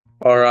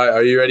All right,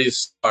 are you ready to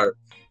start?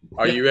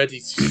 Are Yep. you ready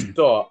to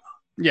start?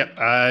 Yep.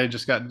 I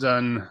just got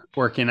done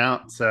working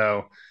out.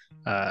 So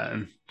uh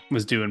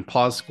was doing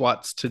pause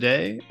squats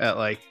today at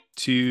like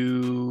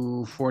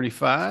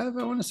 245,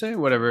 I want to say.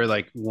 Whatever,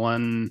 like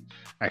one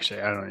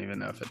actually, I don't even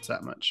know if it's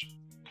that much.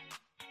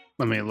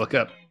 Let me look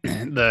up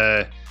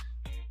the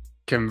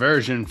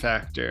conversion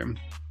factor.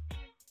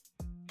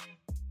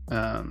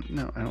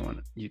 No, I don't want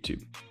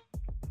YouTube.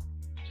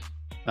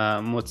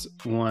 What's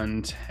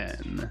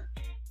 110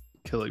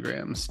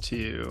 kilograms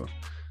to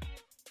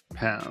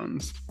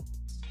pounds?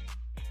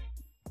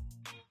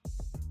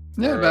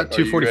 All Yeah, right, about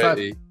are you 245.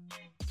 ready?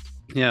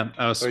 Yeah,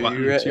 I was Are you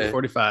squatting ready?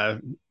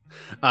 245.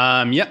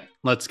 Yeah,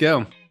 let's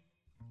go.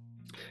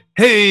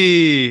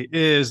 Hey,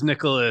 is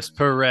Nicholas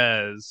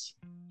Perez.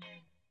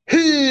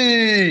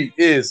 He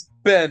is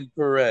Ben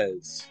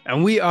Perez.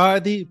 And we are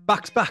the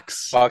Box,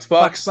 Box box,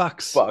 Box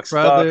box, box.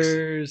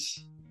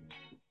 Brothers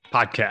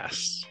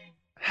podcast.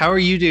 How are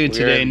you doing We're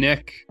today, in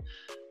Nick?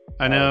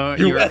 I know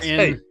you're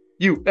USA, in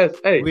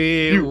USA,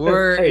 We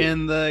were USA,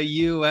 in the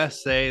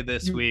USA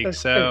this week.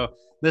 USA. So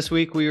this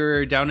week we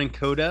were down in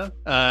Coda,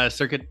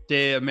 Circuit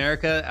de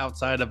America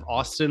outside of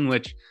Austin,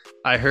 which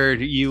I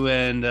heard you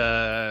and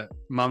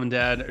mom and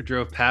dad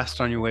drove past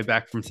on your way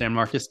back from San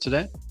Marcos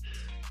today.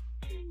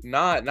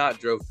 Not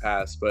drove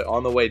past, but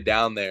on the way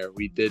down there,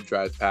 we did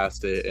drive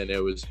past it, and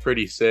it was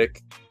pretty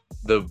sick.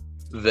 the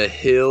The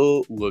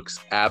hill looks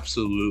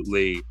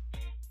absolutely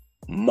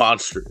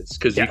monstrous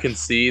because you Yeah. can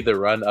see the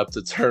run up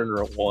to turn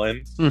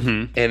one,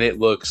 Mm-hmm. and it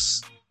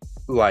looks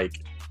like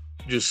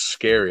just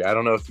scary. I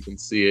don't know if you can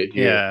see it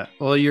here. Yeah.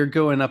 Well, you're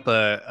going up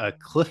a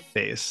cliff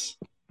face,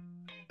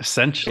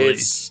 essentially.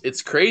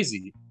 It's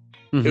crazy.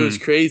 It was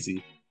Mm-hmm.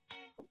 crazy.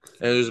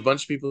 And there's a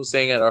bunch of people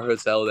staying at our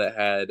hotel that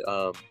had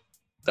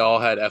they all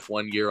had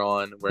F1 gear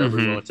on. Wherever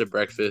we Mm-hmm. went to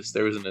breakfast,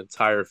 there was an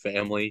entire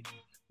family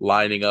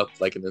lining up,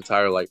 like an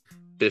entire like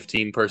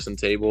 15-person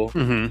table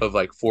Mm-hmm. of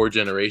like four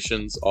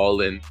generations all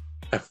in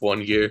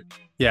F1 gear. It's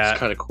Yeah.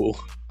 kind of cool.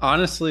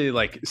 Honestly,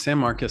 like San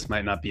Marcos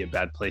might not be a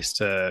bad place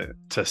to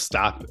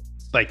stop,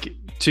 like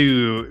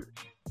to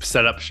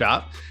set up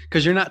shop,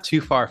 because you're not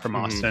too far from Hmm.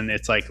 Austin.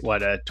 It's like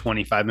what, a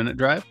 25-minute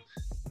drive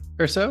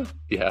or so.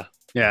 Yeah.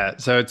 Yeah,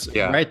 so it's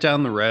Yeah. right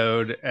down the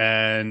road,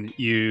 and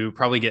you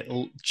probably get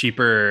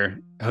cheaper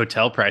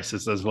hotel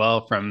prices as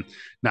well from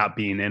not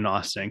being in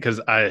Austin. Because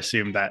I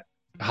assume that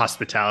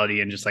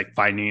hospitality and just like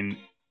finding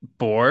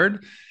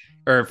board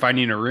or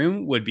finding a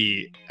room would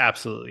be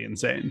absolutely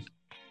insane.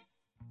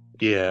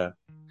 Yeah.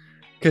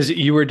 Because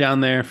you were down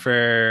there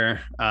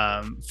for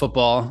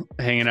football,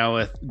 hanging out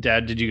with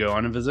dad. Did you go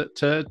on a visit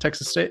to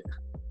Texas State?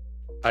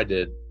 I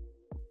did.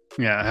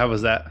 Yeah, how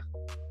was that?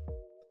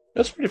 It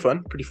was pretty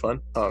fun. Pretty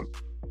fun.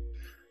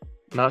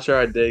 Not sure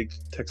I dig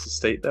Texas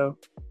State though.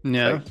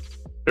 Yeah, Like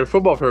their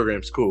football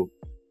program's cool,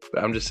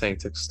 but I'm just saying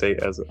Texas State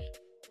as a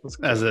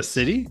as a campus.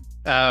 city.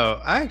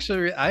 Oh, I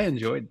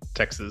enjoyed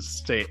Texas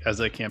State as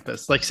a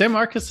campus. Like San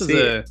Marcos is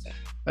See,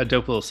 a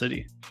dope little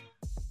city.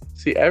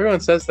 see, everyone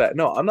says that.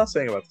 No, I'm not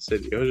saying about the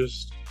city. It was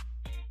just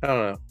I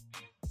don't know.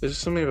 There's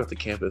just something about the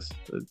campus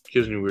that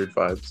gives me weird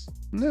vibes.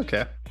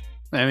 Okay,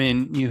 I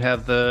mean you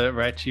have the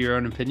right to your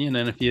own opinion,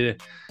 and if you're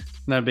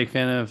not a big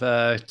fan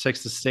of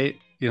Texas State,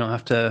 you don't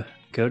have to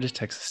go to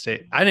Texas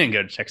State. I didn't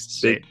go to Texas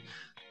Big State.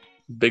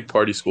 big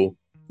party school.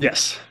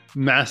 Yes,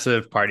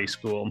 massive party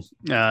school.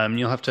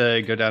 You'll have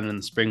to go down in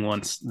the spring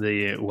once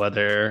the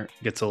weather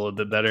gets a little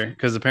bit better,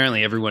 because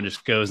apparently everyone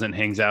just goes and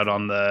hangs out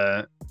on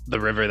the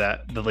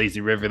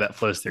lazy river that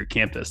flows through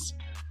campus.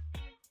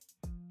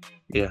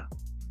 Yeah.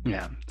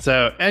 Yeah.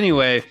 So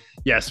anyway,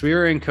 yes, we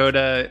were in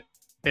Coda.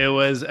 It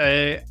was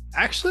a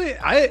actually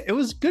I it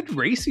was good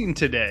racing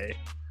today.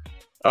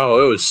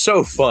 Oh, it was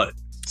so fun.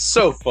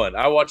 So fun.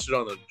 I watched it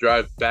on the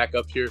drive back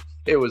up here.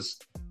 It was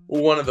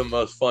one of the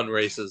most fun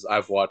races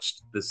I've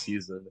watched this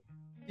season.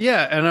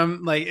 Yeah, and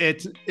I'm like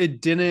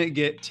it didn't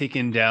get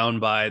taken down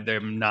by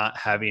them not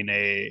having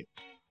a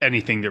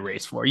anything to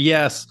race for.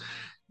 Yes,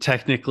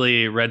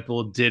 technically Red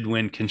Bull did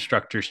win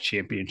constructors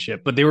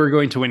championship, but they were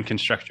going to win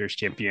constructors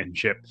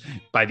championship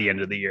by the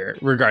end of the year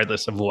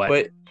regardless of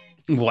But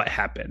what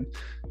happened.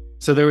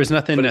 So there was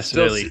nothing it's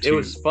still necessarily it to.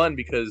 was fun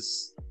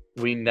because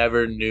we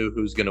never knew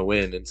who's gonna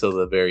win until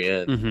the very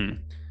end. Mhm.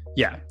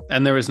 Yeah,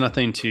 and there was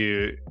nothing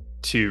to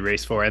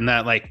race for, and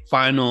that like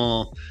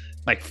final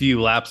like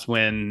few laps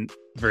when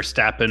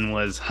Verstappen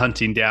was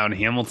hunting down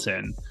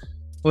Hamilton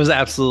was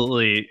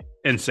absolutely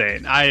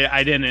insane.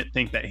 I didn't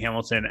think that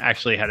Hamilton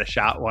actually had a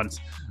shot once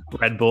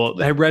Red Bull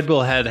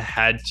had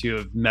to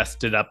have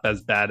messed it up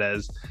as bad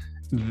as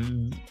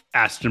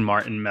Aston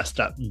Martin messed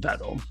up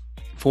Vettel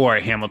for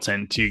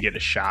Hamilton to get a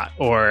shot,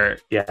 or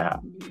Yeah.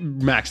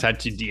 Max had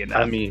to I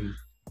DNF. mean,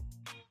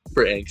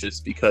 super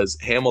anxious because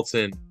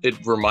Hamilton, it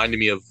reminded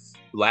me of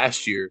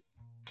last year,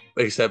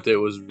 except it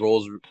was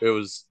roles. It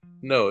was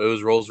no, it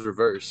was roles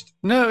reversed.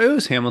 No, it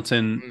was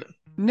Hamilton.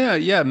 No,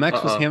 yeah,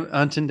 Max was Uh-uh.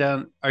 hunting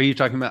down. Are you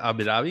talking about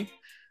Abu Dhabi?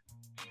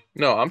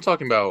 No, I'm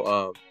talking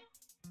about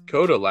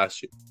Coda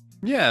last year.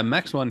 Yeah,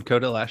 Max won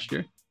Coda last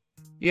year.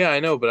 Yeah, I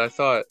know, but I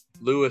thought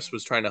Lewis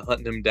was trying to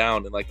hunt him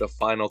down in like the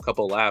final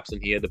couple laps,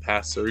 and he had to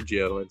pass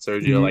Sergio, and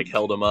Sergio Mhm. like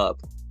held him up.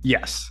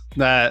 Yes,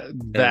 that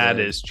then-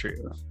 is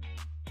true.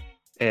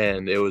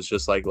 And it was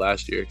just like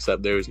last year,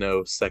 except there was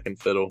no second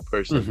fiddle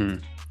person.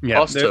 Mhm. Yeah.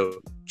 Also,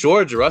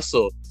 George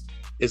Russell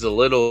is a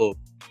little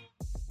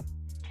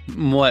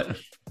what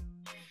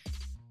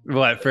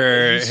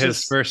for he's his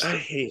just- first I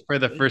hate for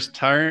the first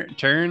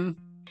turn?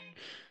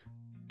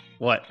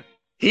 What?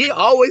 He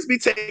always be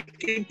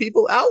taking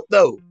people out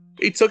though.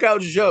 He took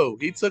out Joe.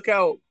 He took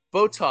out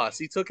Botas.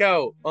 He took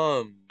out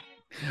All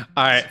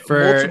right, for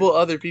multiple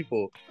other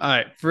people. all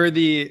right, for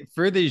the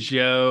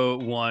Joe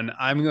one,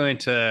 I'm going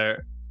to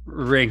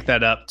rank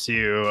that up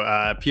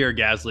to Pierre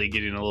Gasly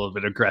getting a little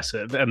bit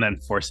aggressive and then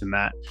forcing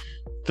that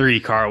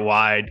 3-car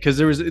wide, because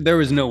there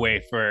was no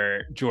way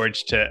for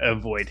George to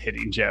avoid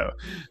hitting Joe.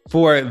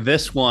 For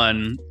this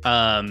one,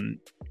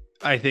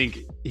 I think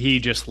he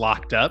just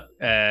locked up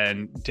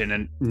and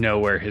didn't know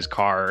where his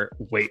car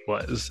weight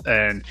was,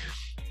 and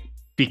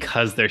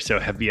because they're so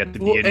heavy at the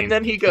beginning, And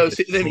then he goes,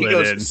 just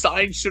slid in.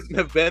 Signs shouldn't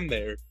have been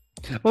there.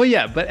 Well,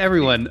 yeah, but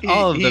everyone,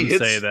 all of them hits,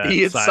 say that.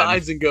 He hits Sainz-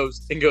 Signs and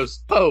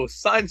goes, oh,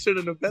 Signs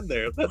shouldn't have been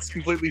there. That's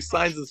completely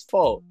Signs'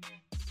 fault.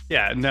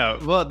 Yeah, no.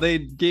 Well, they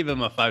gave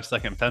him a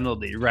 5-second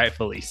penalty,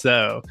 rightfully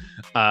so,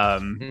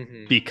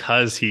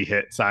 because he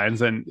hit Sainz,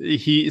 and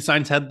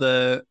Sainz had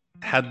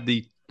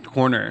the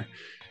corner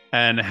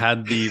and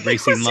had the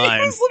racing line.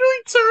 He was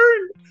literally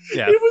turned.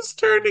 Yeah. He was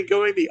turned and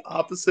going the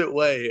opposite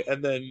way,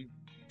 and then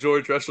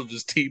George Russell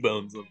just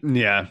T-bones him.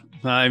 Yeah,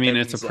 I mean, And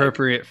it's he's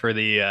appropriate for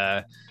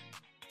the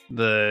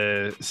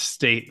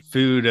state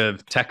food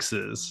of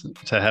Texas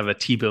to have a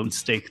T-bone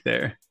steak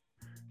there.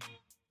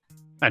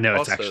 I know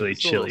it's Also, actually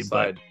just a little chili,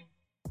 but side,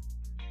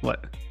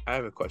 what? I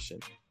have a question.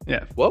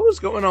 Yeah. What was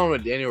going on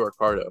with Daniel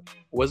Ricciardo?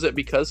 Was it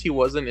because he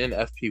wasn't in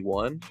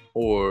FP1,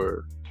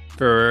 or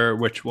For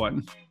which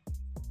one?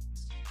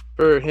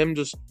 for him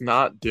just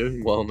not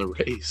doing well in the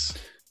race?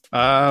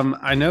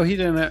 I know he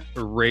didn't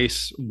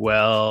race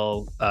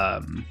well. I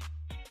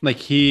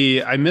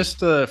missed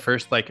the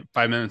first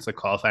 5 minutes of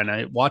qualifying.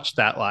 I watched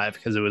that live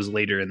because it was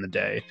later in the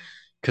day,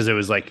 because it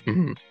was 8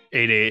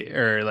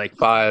 or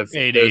 5.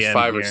 8 It was a.m.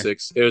 5 or here.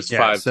 6. It was Yeah,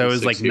 5. so to it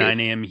was 6 here. 9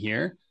 a.m.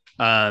 here,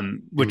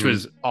 which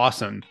was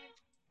awesome.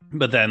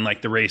 But then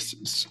the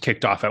race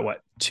kicked off at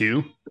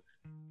 2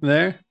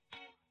 there.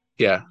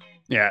 Yeah.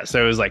 Yeah,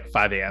 so it was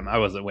 5 a.m. I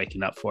wasn't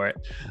waking up for it.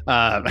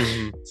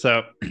 Mhm.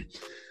 So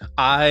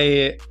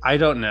I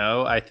don't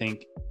know. I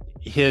think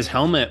his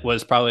helmet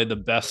was probably the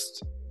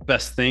best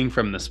thing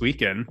from this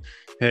weekend.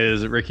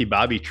 His Ricky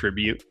Bobby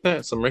tribute.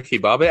 Some Ricky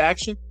Bobby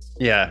action.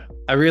 Yeah,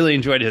 I really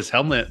enjoyed his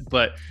helmet,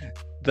 but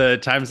the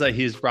times that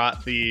he's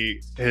brought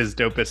his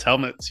dopest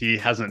helmets, he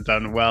hasn't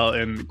done well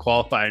in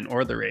qualifying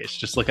or the race.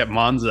 Just look at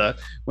Monza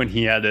when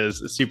he had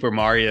his Super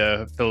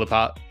Mario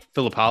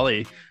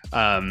Filippelli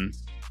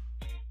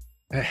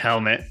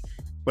helmet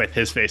with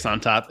his face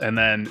on top, and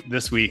then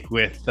this week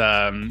with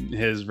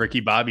his Ricky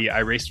Bobby I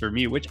Race For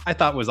Me, which I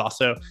thought was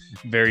also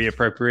very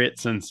appropriate,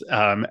 since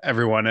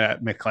everyone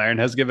at McLaren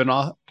has given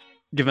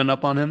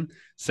up on him,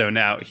 so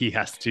now he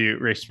has to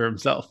race for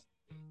himself.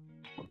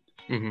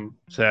 Mm-hmm.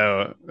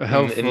 So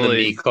hopefully in the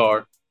me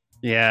car.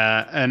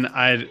 Yeah, and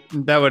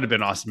that would have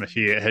been awesome if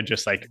he had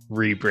just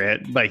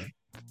rebrand,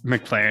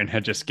 McLaren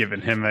had just given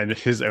him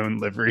his own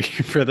livery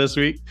for this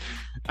week.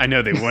 I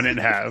know they wouldn't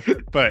have,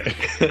 but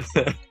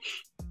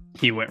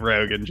he went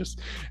rogue and just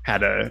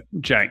had a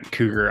giant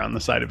cougar on the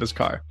side of his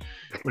car.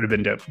 Would have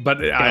been dope. But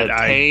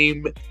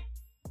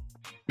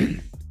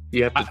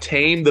You have to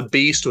tame the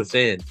beast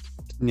within.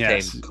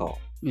 yes, Tame the call.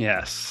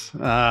 yes.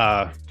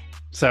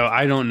 So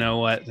I don't know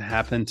what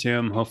happened to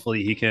him.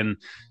 Hopefully he can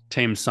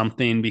tame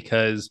something,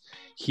 because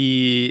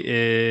he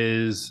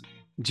is.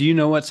 Do you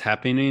know what's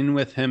happening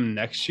with him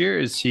next year?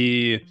 Is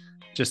he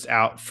just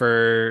out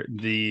for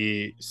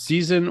the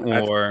season,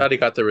 or I thought he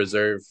got the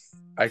reserve.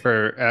 at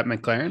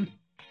McLaren?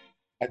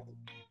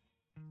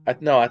 I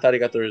thought he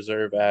got the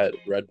reserve at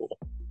Red Bull.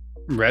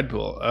 Red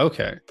Bull.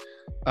 Okay.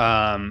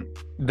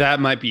 That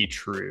might be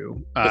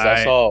true.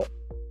 Because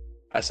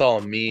I saw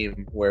a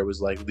meme where it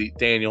was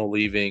Daniel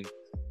leaving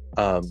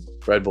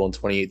Red Bull in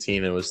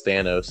 2018, and it was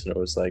Thanos, and it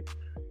was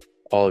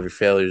all of your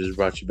failures has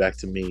brought you back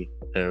to me,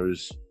 and it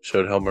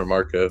showed Helmut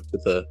Marko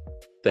with the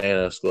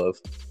Thanos glove.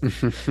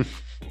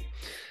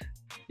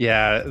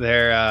 Yeah,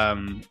 they're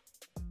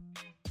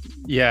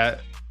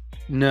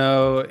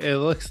no, it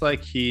looks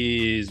like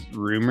he's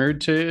rumored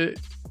to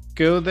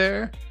go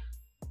there,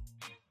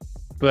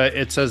 but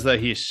it says that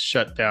he's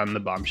shut down the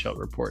bombshell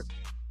report.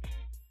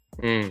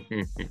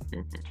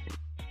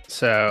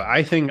 So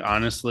I think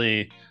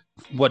honestly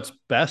what's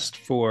best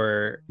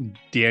for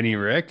Danny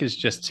Rick is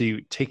just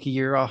to take a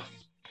year off,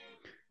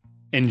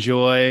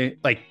 enjoy,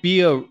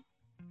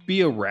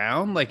 be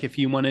around, if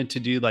you wanted to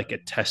do a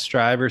test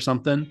drive or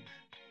something,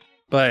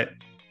 but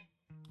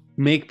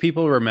make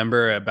people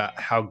remember about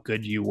how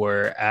good you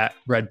were at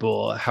Red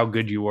Bull, how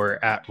good you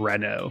were at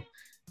Renault,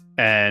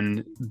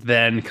 and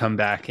then come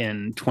back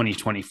in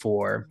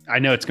 2024. I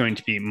know it's going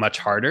to be much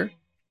harder,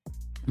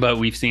 But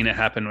we've seen it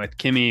happen with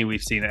Kimi.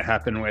 We've seen it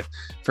happen with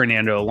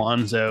Fernando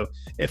Alonso.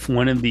 If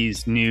one of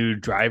these new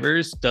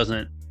drivers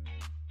doesn't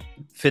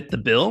fit the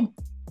bill,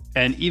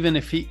 and even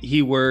if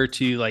he were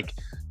to like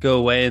go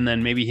away and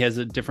then maybe he has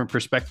a different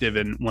perspective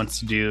and wants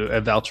to do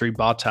a Valtteri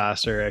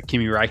Bottas or a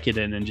Kimi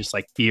Räikkönen and just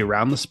like be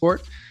around the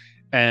sport,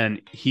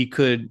 and he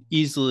could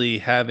easily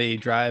have a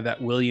drive at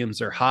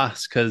Williams or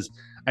Haas, because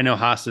I know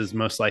Haas is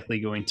most likely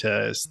going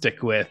to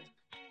stick with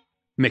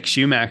Mick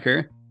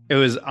Schumacher. It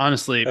was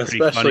honestly pretty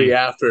especially funny.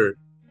 after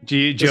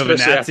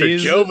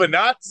Giovinazzi's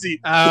Giovinazzi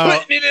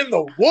putting it in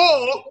the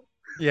wall.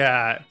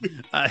 Yeah,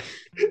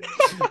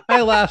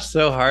 I laughed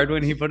so hard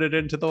when he put it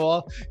into the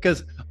wall,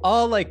 because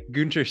all like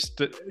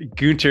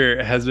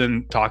Gunter has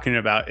been talking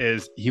about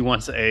is he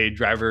wants a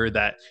driver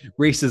that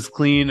races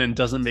clean and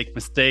doesn't make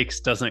mistakes,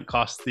 doesn't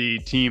cost the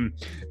team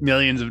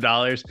millions of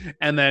dollars.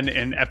 And then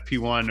in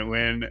FP1,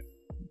 when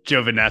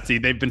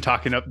Giovinazzi, they've been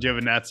talking up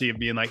Giovinazzi and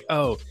being like,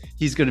 oh,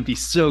 he's going to be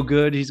so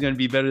good, he's going to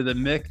be better than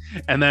Mick.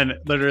 And then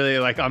literally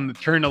like on the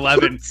turn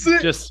 11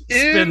 just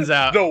spins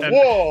out the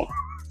wall,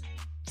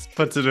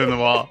 puts it in the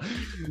wall.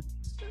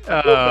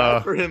 I feel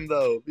bad for him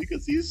though,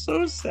 because he's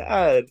so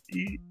sad.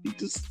 He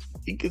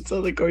gets out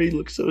of the car, he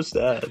looks so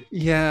sad.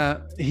 Yeah,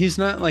 he's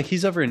not like,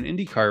 he's over in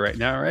IndyCar right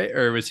now, right?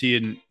 Or was he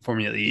in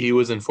Formula E? He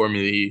was in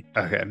Formula E.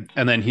 Okay,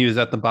 and then he was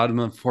at the bottom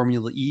of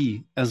Formula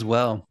E as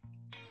well.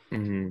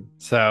 Mm-hmm.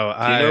 So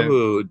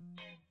do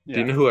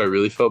you know who I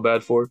really felt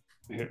bad for?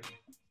 Yeah.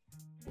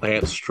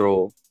 Lance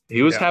Stroll.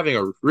 He was having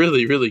a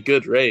really, really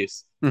good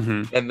race.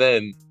 Mm-hmm. And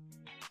then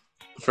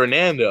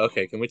Fernando,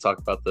 okay, can we talk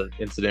about the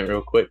incident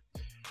real quick?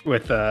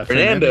 With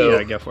Fernando,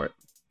 yeah, go for it.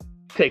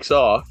 Takes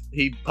off.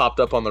 He popped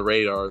up on the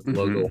radar,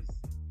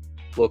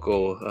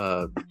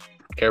 local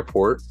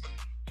airport.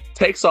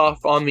 Takes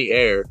off on the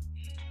air.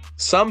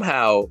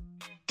 Somehow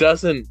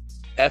doesn't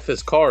F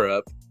his car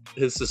up.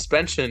 His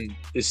suspension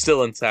is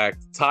still intact.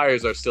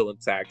 Tires are still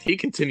intact. He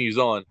continues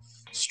on.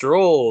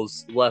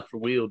 Stroll's left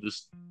wheel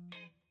just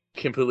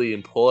completely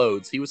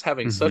implodes. He was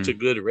having such a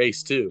good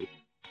race too.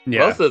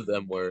 Yeah. Both of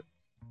them were.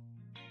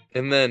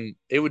 And then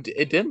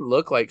it didn't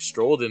look like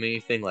Stroll did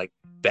anything like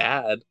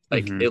bad.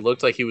 Like it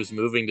looked like he was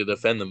moving to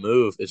defend the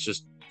move. It's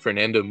just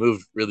Fernando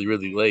moved really,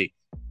 really late.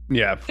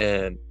 Yeah.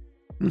 And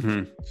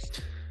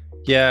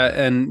yeah,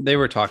 and they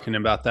were talking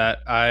about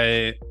that.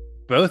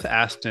 Both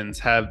Astons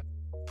have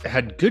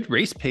had good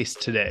race pace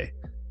today.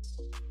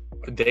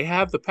 They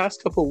have the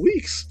past couple of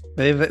weeks.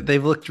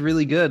 They've looked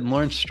really good.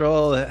 Lawrence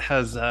Stroll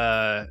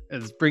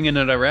is bringing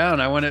it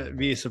around. I wouldn't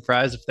be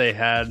surprised if they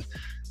had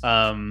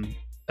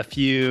a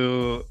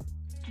few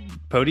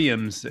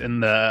podiums in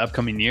the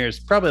upcoming years,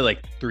 probably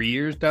like 3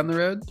 years down the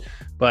road.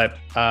 But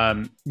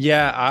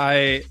yeah,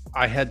 I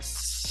had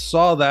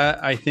saw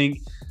that. I think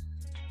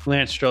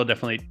Lance Stroll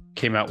definitely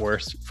came out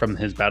worse from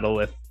his battle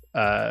with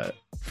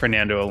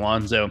Fernando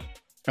Alonso.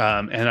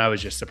 And I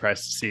was just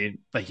surprised to see,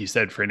 like you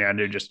said,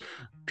 Fernando just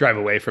drive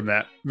away from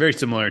that. Very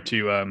similar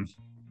to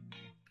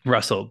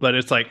Russell. But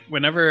it's like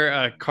whenever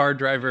a car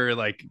driver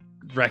like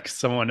wrecks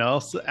someone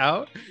else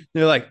out,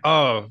 they're like,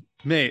 oh,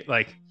 mate,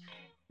 like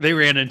they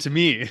ran into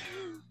me.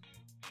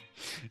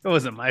 It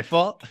wasn't my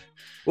fault.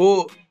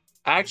 Well,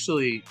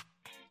 actually,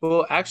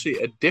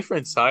 a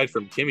different side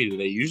from Kimi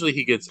today. Usually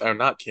he gets, or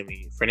not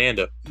Kimi,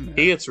 Fernando. Yeah.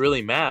 He gets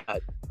really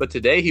mad. But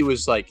today he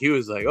was like,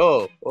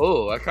 oh,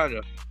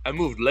 I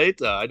moved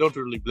late. I don't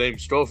really blame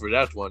Stroll for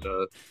that one.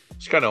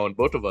 It's kind of on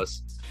both of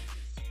us.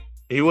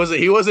 He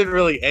wasn't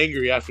really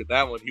angry after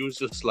that one. He was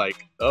just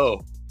like,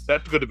 oh,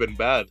 that could have been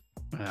bad.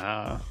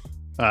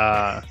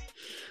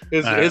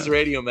 His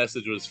radio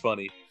message was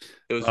funny.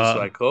 It was just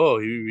like, oh,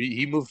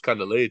 he moved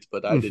kind of late,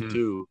 but I did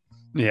too.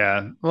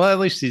 Yeah. Well, at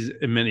least he's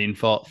admitting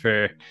fault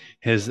for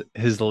his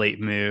late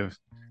move,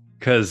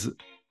 because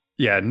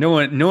yeah, no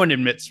one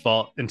admits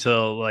fault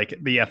until like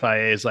the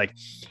FIA is like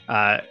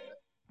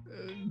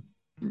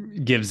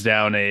gives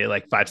down a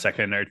like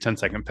 5-second or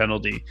 10-second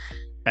penalty,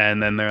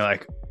 and then they're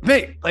like,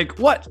 mate, like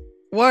what?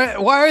 Why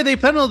are they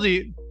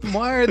penalty?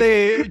 Why are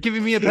they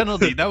giving me a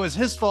penalty? That was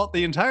his fault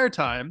the entire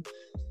time.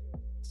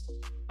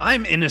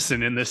 I'm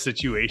innocent in this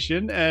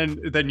situation. And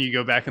then you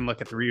go back and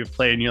look at the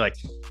replay and you're like,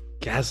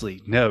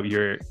 Gasly, no,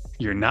 you're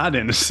not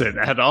innocent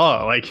at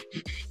all. Like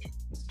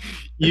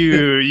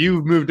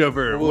you moved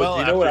over. Well,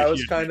 you know what I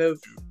was kind of.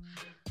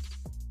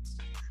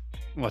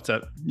 What's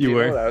up? You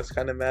know what I was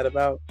kind of mad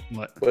about?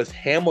 What was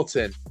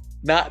Hamilton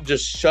not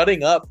just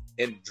shutting up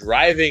and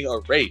driving a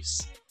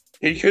race?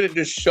 He couldn't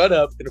just shut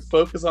up and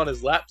focus on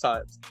his lap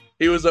times.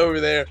 He was over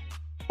there.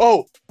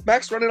 Oh,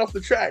 Max running off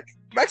the track.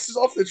 Max is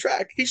off the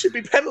track. He should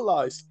be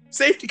penalized.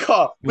 Safety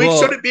car. We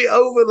shouldn't be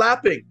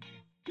overlapping.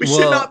 We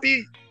should not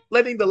be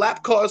letting the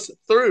lap cars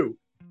through.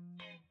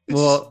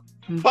 It's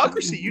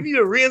hypocrisy. You need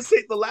to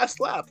reinstate the last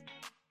lap.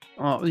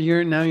 Oh,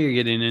 you're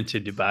getting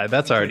into Dubai.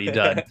 That's already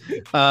done.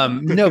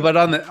 No, but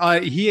on the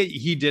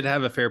he did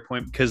have a fair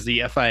point, because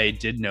the FIA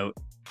did note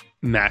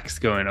Max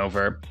going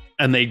over,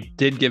 and they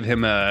did give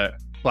him a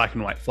black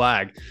and white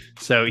flag,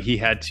 so he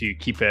had to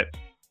keep it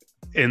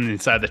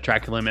inside the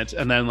track limits.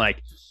 And then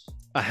like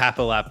a half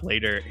a lap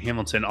later,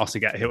 Hamilton also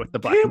got hit with the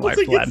black and white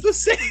Hamilton flag, gets the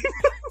same.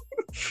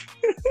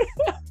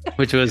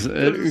 which was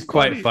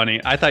quite funny.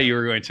 funny. I thought you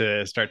were going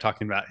to start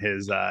talking about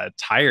his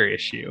tire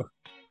issue.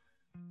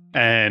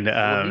 And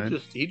Well,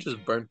 he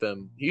just burnt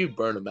them. He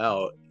burned them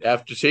out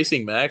after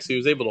chasing Max. He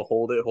was able to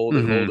hold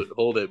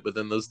it. But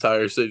then those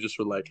tires, they just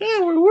were like,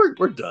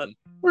 we're done.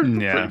 We're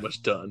pretty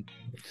much done.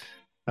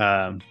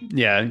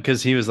 Yeah,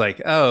 because he was like,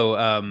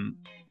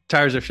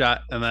 tires are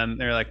shot, and then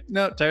they're like,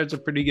 no, tires are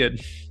pretty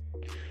good.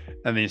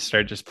 And then you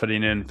start just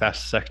putting in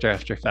fast sector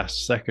after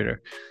fast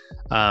sector.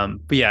 But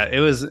yeah, it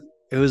was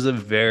a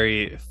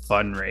very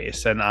fun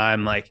race, and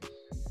I'm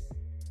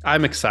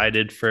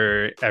excited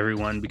for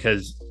everyone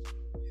because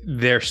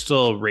they're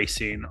still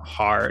racing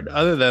hard.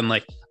 Other than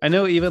I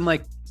know even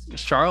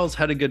Charles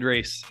had a good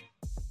race.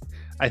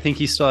 I think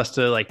he still has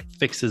to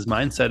fix his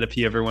mindset if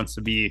he ever wants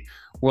to be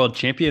world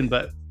champion,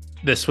 but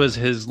this was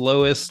his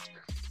lowest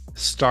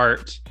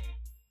start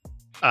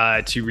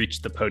to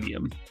reach the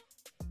podium.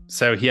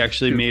 So he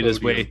actually made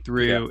his way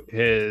through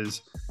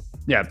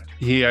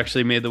he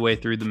actually made the way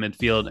through the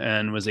midfield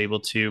and was able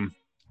to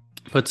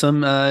put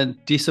some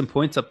decent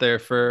points up there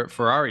for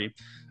Ferrari.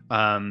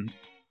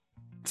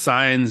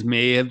 Sainz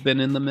may have been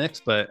in the mix,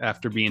 but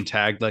after being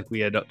tagged, like we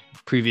had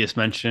previous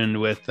mentioned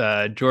with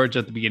George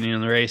at the beginning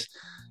of the race,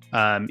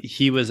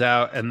 he was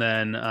out. And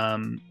then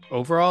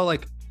overall,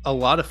 a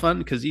lot of fun,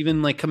 because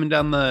even coming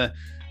down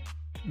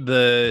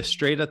the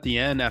straight at the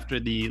end after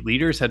the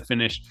leaders had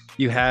finished,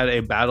 you had a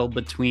battle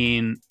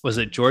between, was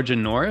it George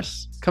and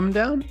Norris coming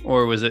down,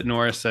 or was it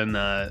Norris and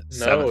no,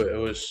 it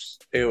was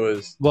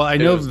well, I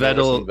know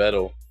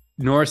Vettel.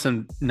 It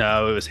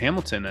was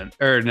Hamilton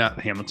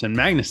not Hamilton,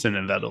 Magnussen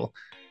and Vettel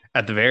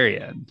at the very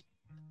end.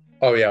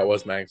 Oh yeah, it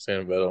was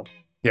Magnussen and Vettel.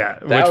 Yeah,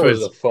 that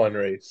was a fun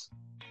race.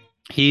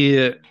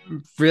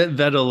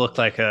 Vettel looked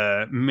like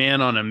a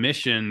man on a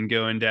mission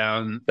going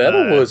down.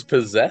 Vettel was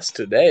possessed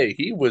today.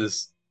 He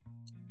was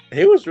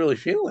really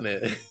feeling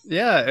it.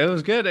 Yeah, it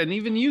was good. And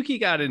even Yuki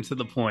got into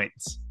the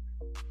points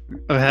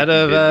ahead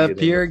of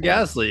Pierre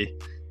Gasly.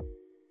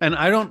 And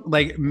I don't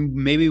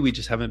maybe we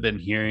just haven't been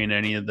hearing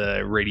any of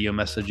the radio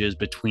messages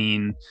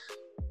between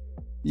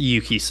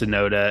Yuki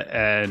Tsunoda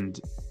and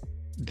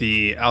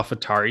the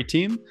AlphaTauri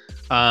team.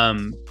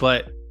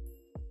 But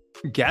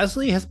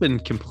Gasly has been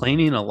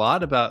complaining a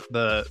lot about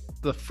the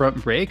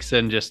front brakes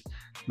and just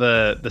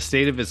the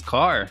state of his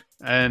car.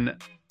 And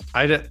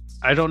I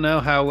don't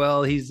know how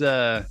well his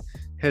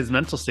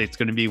mental state's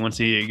going to be once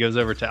he goes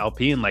over to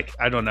Alpine.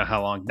 I don't know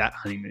how long that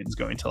honeymoon is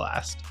going to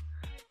last.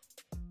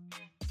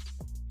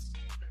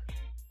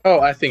 Oh,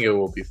 I think it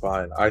will be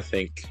fine. I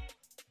think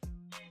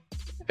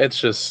it's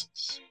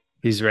just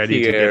he's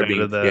ready to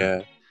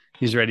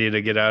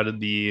get out of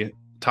the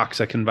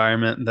toxic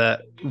environment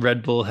that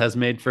Red Bull has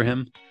made for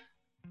him.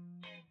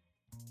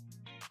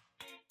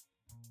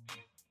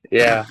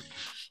 Yeah.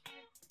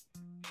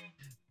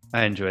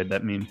 I enjoyed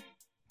that meme.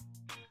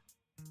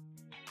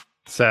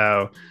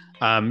 So,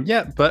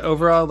 but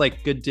overall,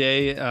 good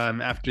day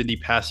after the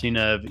passing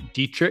of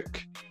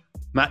Dietrich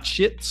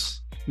Mateschitz,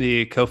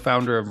 the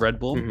co-founder of Red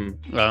Bull.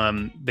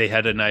 Mm-hmm. They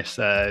had a nice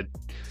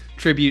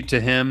tribute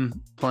to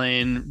him,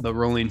 playing the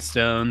Rolling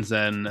Stones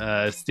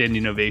and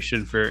standing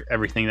ovation for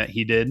everything that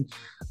he did.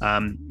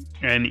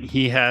 And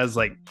he has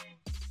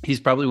he's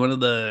probably one of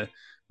the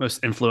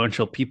most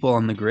influential people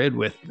on the grid.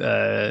 With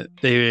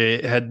they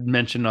had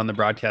mentioned on the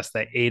broadcast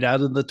that 8 out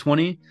of the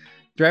 20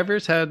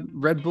 drivers had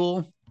Red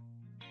Bull.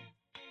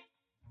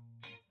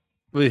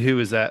 Who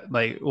was that?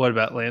 What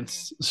about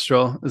Lance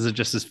Stroll? Is it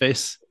just his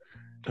face?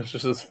 It's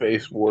just his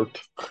face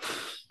warped.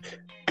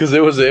 Because it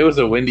was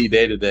a windy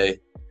day today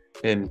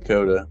in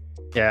Coda.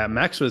 Yeah,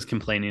 Max was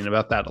complaining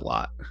about that a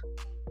lot.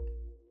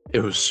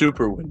 It was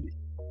super windy.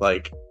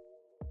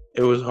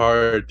 It was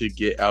hard to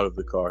get out of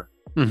the car.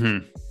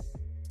 Mm-hmm.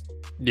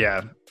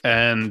 Yeah,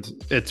 and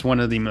it's one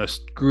of the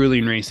most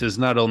grueling races.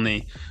 Not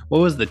only,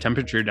 what was the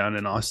temperature down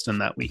in Austin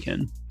that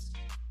weekend?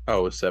 Oh,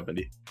 it was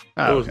 70.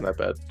 Oh, it wasn't that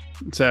bad.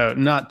 So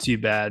not too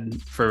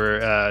bad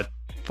for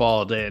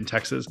fall day in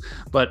Texas,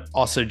 but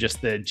also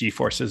just the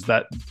G-forces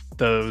that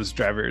those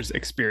drivers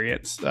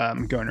experienced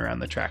going around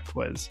the track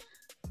was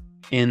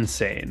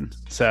insane.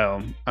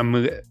 So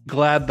I'm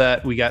glad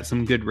that we got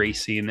some good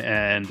racing,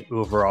 and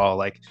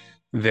overall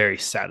very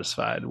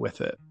satisfied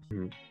with it.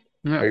 Mm-hmm.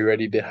 Yeah. Are you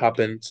ready to hop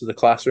into the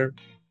classroom?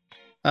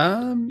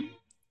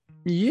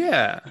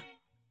 Yeah,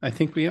 I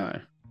think we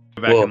are.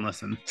 Go back and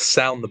listen.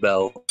 Sound the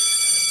bell.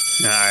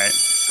 All right,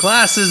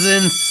 class is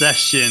in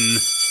session.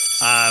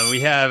 We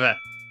have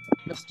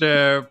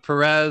Mr.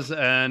 Perez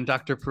and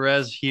Dr.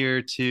 Perez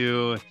here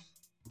to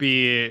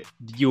be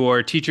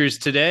your teachers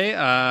today.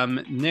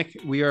 Nick,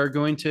 we are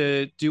going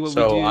to do what we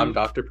do. So I'm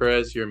Dr.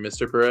 Perez, you're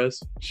Mr.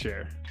 Perez?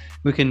 Sure.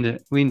 We can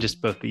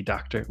just both be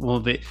doctor. We'll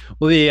be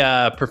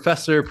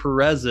Professor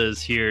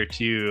Perez's here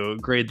to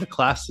grade the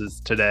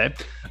classes today.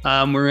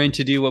 We're going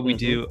to do what we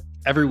do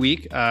every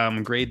week,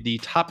 grade the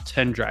top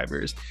 10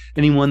 drivers.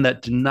 Anyone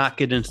that did not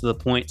get into the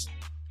points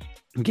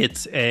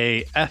gets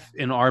a F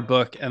in our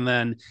book, and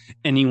then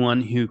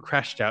anyone who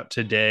crashed out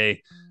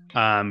today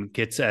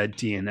gets a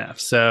DNF.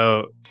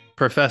 So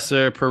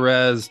Professor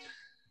Perez,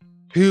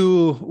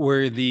 who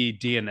were the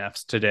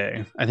DNFs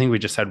today? I think we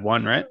just had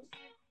one, right?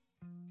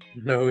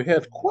 No, we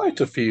had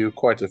quite a few,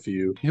 quite a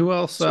few. Who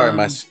else? Sorry,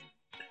 my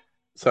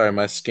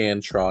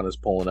Scantron is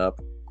pulling up.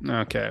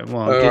 Okay,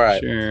 well, All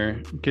right,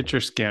 get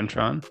your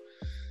Scantron.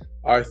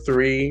 our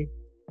three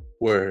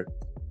were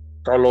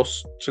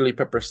Carlos Chili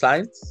Pepper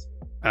Sainz,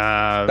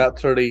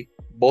 Valtteri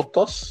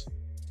Bottas,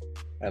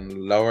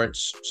 and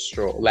Lance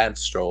Stroll.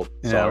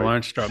 Sorry.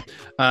 Lawrence Stroll.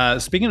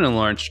 Speaking of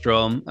Lawrence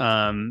Stroll,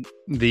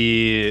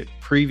 the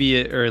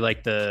previous or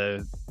like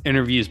the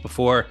interviews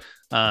before,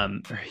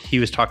 he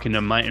was talking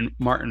to Martin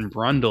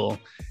Brundle,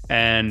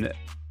 and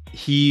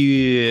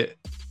he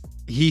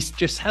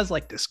just has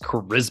like this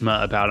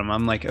charisma about him.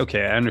 I'm like,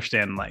 okay, I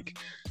understand like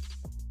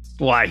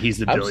why he's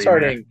the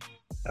billionaire.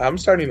 I'm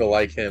starting to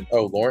like him.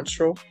 Oh, Lawrence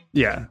Stroll?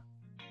 Yeah.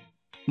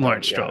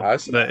 Lawrence Stroll,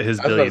 his I was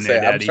billionaire say,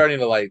 daddy. I'm starting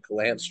to like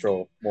Lance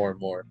Stroll more and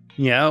more.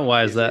 Yeah,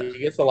 why is that? He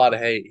gets a lot of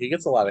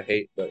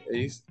hate. But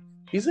he's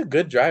a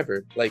good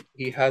driver. Like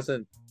he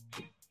hasn't.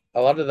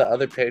 A lot of the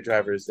other paid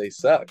drivers, they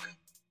suck,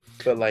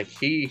 but like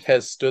he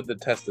has stood the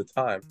test of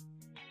time.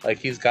 Like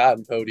he's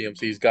gotten podiums,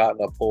 he's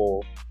gotten a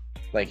pole.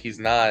 Like he's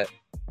not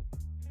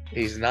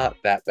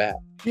that bad.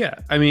 Yeah,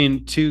 I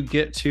mean, to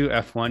get to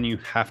F1, you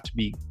have to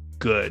be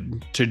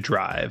good to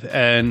drive,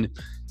 and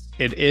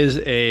it is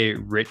a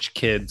rich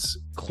kids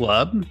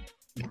club,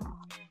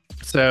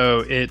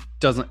 so it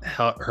doesn't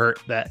hurt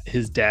that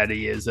his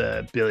daddy is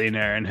a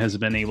billionaire and has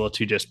been able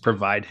to just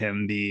provide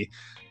him the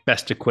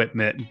best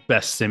equipment,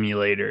 best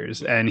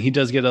simulators. And he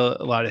does get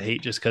a lot of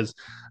hate just because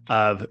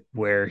of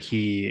where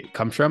he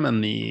comes from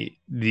and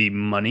the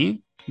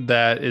money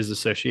that is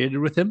associated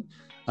with him.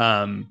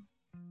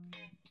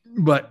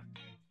 But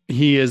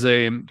he is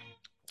a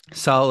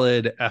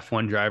solid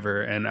F1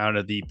 driver, and out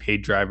of the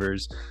paid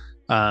drivers,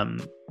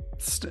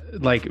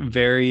 like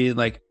very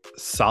like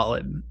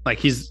solid.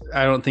 Like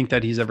I don't think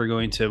that he's ever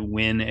going to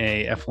win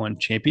a F1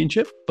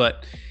 championship,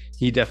 but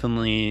he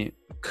definitely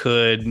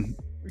could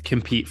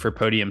compete for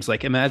podiums.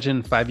 Like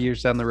imagine 5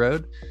 years down the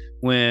road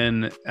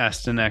when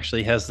Aston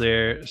actually has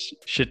their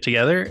shit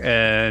together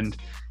and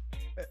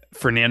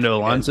Fernando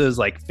Alonso is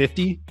like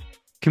 50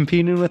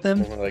 competing with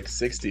him. Or like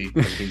 60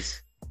 and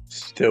he's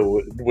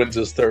still wins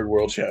his third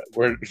world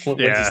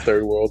his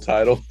third world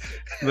title.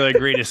 The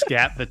greatest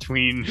gap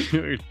between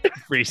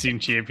racing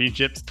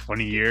championships,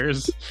 20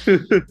 years.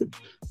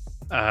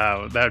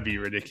 That would be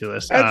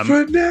ridiculous. And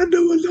Fernando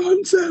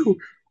Alonso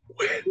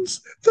wins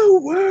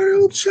the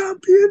world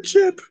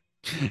championship.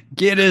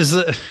 Get his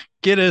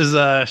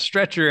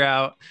stretcher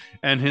out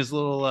and his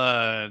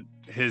little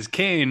his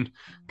cane,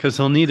 because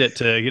he'll need it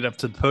to get up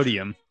to the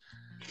podium.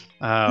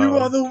 You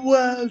are the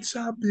world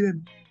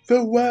champion.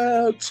 The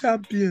world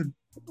champion.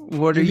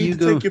 What are you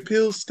doing? Take your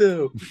pills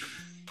still.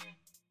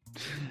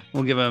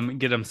 We'll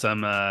get him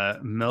some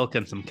milk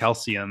and some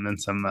calcium and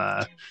some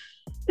I'm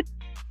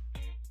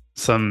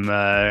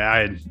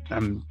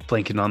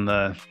blanking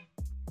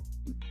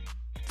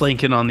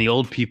on the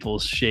old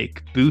people's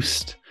shake.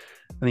 Boost.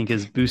 I think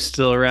is Boost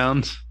still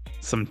around?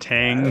 Some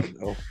Tang.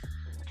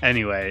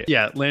 Anyway,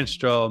 yeah, Lance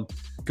Stroll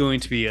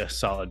going to be a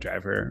solid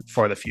driver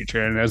for the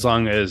future, and as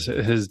long as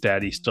his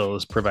daddy still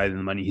is providing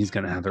the money, he's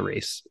going to have a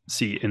race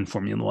seat in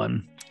Formula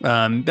One.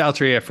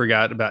 Valtteri, I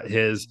forgot about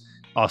his,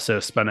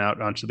 also spun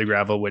out onto the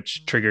gravel,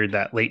 which triggered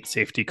that late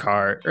safety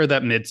car or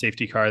that mid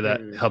safety car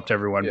that helped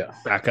everyone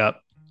back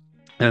up,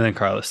 and then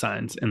Carlos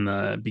Sainz in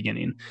the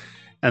beginning.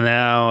 And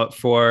now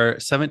for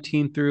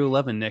 17 through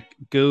 11, Nick,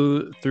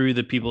 go through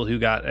the people who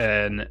got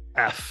an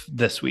F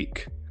this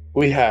week.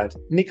 We had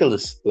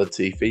Nicholas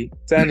Latifi,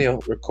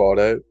 Daniel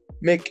Ricciardo,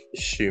 Mick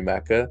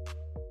Schumacher,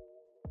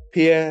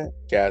 Pierre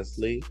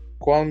Gasly,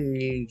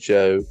 Guan Yu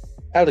Zhou,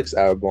 Alex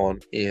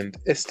Albon, and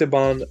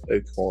Esteban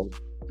Ocon.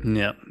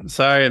 Yeah.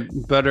 Sorry.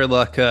 Better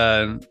luck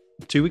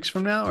 2 weeks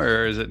from now,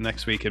 or is it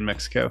next week in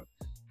Mexico?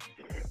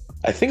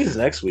 I think it's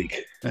next week.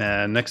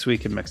 Next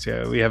week in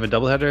Mexico. We have a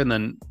doubleheader and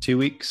then 2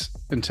 weeks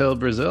until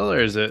Brazil, or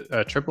is it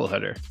a triple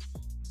header?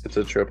 It's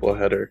a triple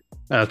header.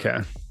 Okay.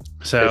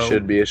 So it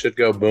should be. It should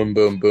go boom,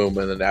 boom, boom,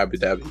 and then Abu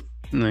Dhabi.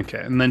 Okay.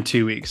 And then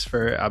 2 weeks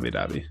for Abu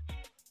Dhabi.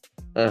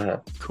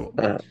 Cool.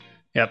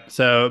 Yep.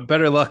 So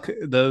better luck,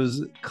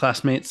 those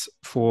classmates,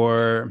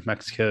 for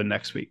Mexico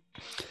next week.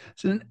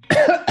 So,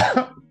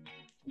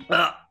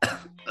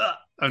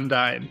 I'm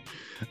dying.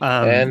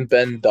 And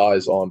Ben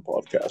dies on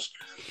podcast.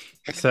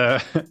 So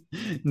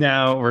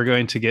now we're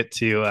going to get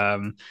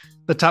to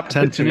the top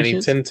 10 too many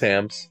Tim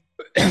Tams.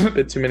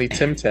 Bit too many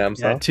Tim Tams.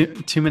 Yeah, huh?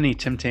 too many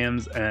Tim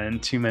Tams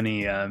and too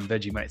many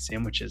Vegemite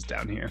sandwiches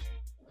down here.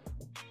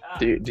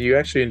 Do you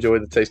actually enjoy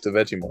the taste of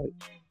Vegemite?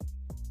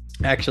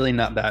 Actually,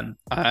 not bad.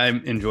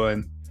 I'm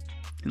enjoying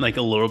like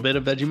a little bit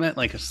of Vegemite,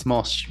 like a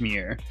small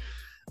smear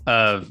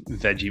of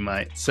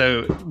Vegemite.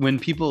 So when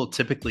people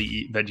typically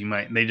eat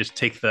Vegemite, they just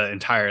take the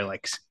entire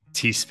like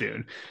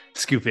teaspoon,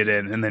 scoop it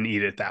in, and then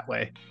eat it that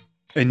way.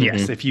 And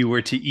yes, if you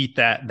were to eat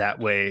that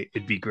way,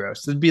 it'd be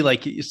gross. It'd be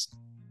like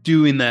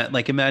doing that.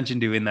 Like imagine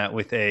doing that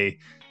with a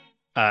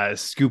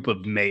scoop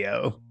of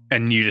mayo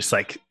and you just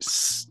like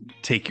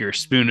take your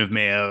spoon of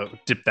mayo,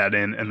 dip that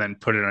in, and then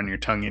put it on your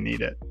tongue and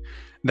eat it.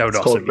 That would It's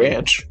also called be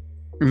ranch.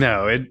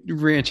 no.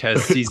 Ranch has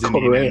It's called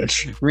seasoning.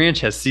 ranch. Ranch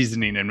has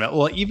seasoning and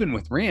well, even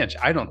with ranch,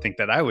 I don't think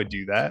that I would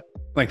do that.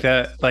 Like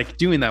that, like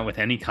doing that with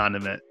any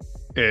condiment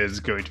is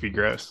going to be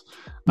gross.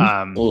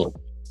 Oh.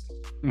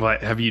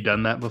 What have you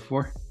done that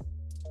before?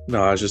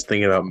 No, I was just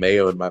thinking about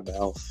mayo in my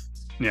mouth.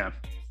 Yeah,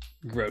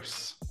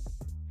 gross.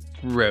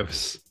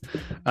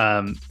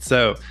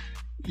 So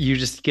you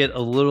just get a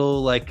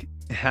little like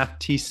half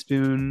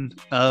teaspoon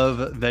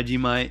of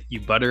Vegemite,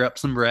 you butter up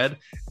some bread,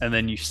 and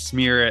then you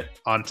smear it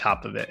on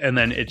top of it, and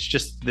then it's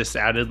just this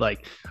added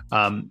like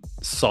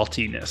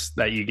saltiness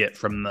that you get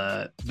from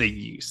the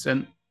yeast.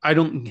 And I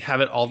don't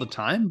have it all the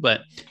time,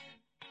 but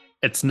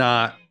it's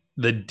not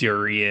the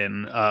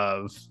durian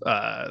of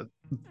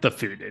the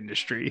food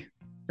industry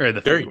or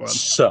the food Durian one.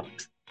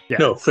 sucked. Yeah.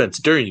 No offense,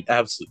 durian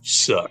absolutely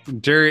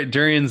sucked.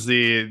 Durian's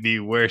the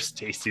worst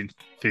tasting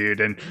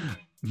food, and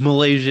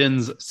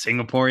Malaysians,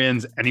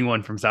 Singaporeans,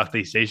 anyone from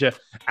Southeast Asia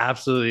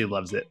absolutely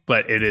loves it.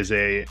 But it is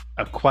a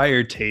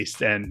acquired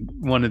taste and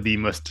one of the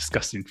most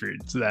disgusting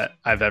foods that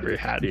I've ever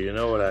had. Do you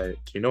know what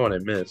I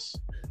miss?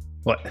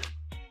 What?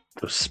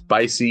 Those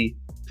spicy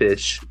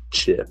fish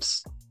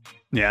chips.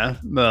 Yeah,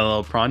 the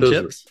little prawn Those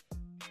chips.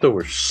 Those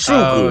were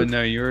so good.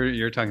 No,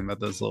 you're talking about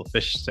those little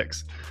fish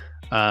sticks.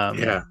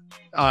 Yeah.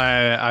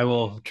 I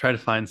will try to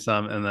find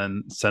some and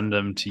then send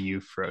them to you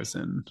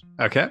frozen.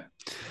 Okay.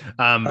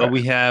 But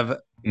we have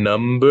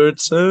number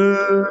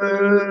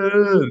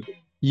 10.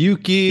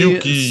 Yuki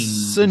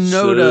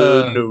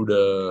Tsunoda.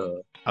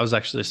 I was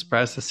actually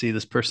surprised to see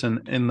this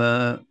person in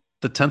the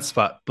 10th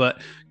spot,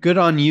 but good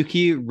on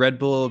Yuki. Red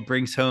Bull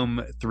brings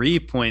home 3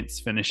 points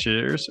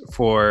finishers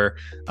for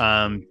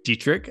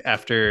Dietrich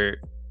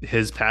after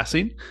his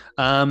passing.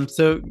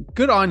 So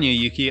good on you,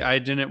 Yuki. I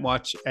didn't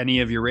watch any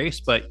of your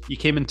race, but you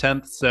came in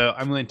 10th, so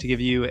I'm going to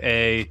give you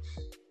a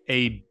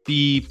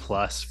B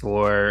plus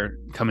for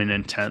coming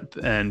in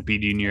 10th and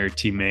beating your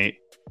teammate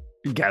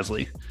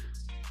Gasly.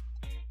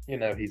 You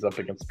know, he's up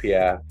against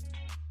Pierre.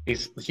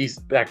 He's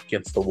back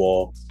against the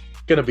wall.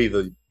 Gonna be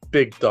the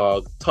big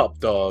dog, top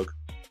dog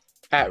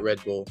at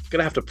Red Bull.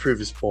 Gonna have to prove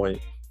his point.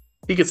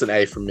 He gets an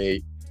A from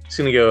me. He's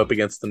gonna go up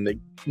against the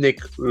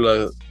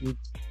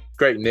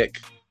great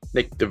Nick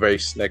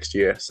DeVries next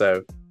year.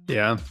 So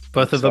yeah,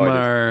 both of them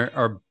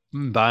are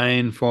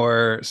buying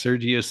for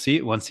Sergio's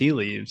seat once he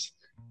leaves.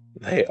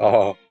 They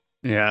are.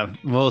 Yeah,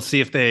 we'll see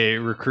if they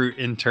recruit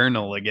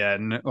internal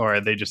again or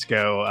they just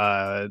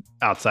go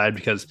outside,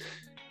 because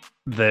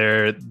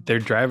their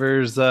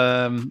drivers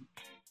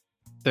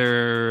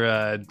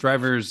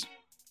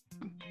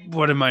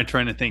what am I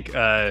trying to think?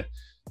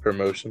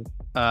 Promotion.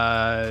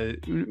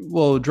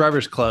 Well,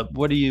 drivers club.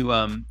 What do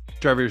you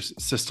drivers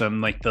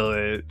system, like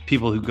the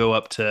people who go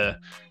up to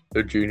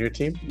their junior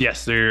team?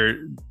 Yes,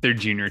 their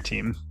junior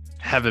team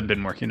haven't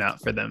been working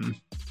out for them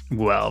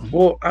well.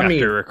 I mean,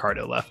 after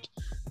Ricardo left.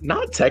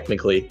 Not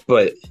technically,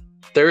 but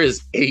there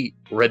is 8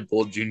 Red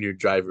Bull junior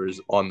drivers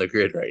on the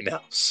grid right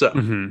now. So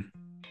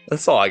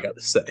that's all I got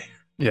to say.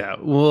 Yeah,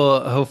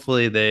 well,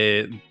 hopefully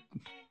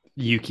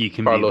Yuki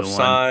can Carlos be the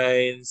one.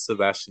 Sainz,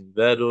 Sebastian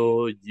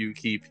Vettel,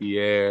 Yuki,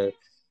 Pierre,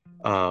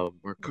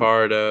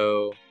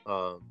 Ricardo,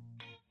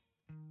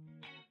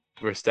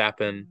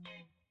 Verstappen.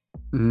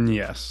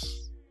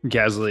 Yes.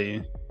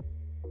 Gasly.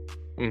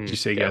 Did you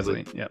say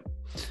Gasly?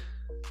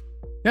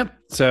 Yep.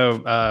 So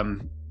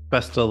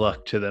best of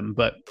luck to them.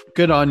 But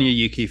good on you,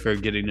 Yuki, for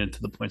getting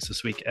into the points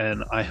this week.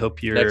 And I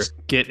hope you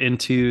get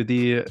into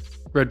the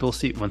Red Bull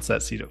seat once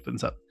that seat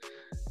opens up.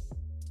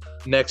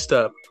 Next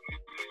up,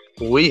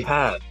 we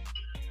have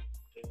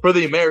for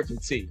the American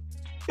team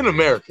in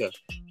America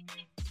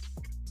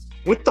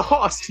with the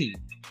Haas team,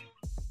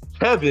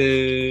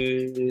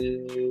 Kevin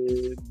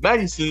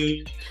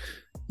Magnussen.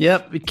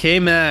 Yep,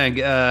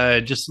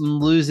 K-Mag just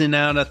losing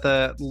out at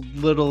the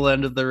little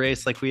end of the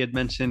race, like we had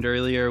mentioned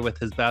earlier with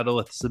his battle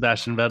with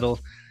Sebastian Vettel.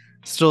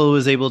 Still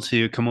was able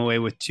to come away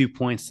with 2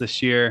 points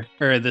this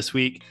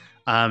week.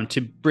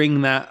 To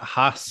bring that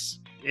Haas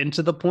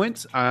into the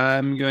points,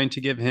 I'm going to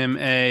give him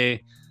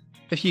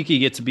if Yuki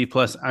gets a B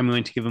plus, I'm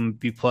going to give him a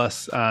B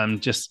plus.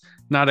 Just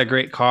not a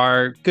great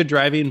car, good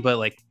driving, but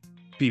like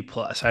B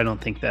plus. I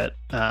don't think that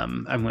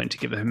I'm going to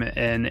give him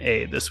an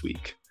A this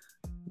week.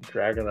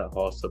 Dragging that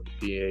Haas up to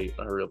B8,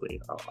 I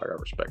got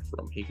respect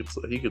for him. He gets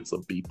a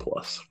B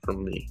plus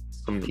from me.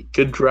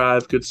 Good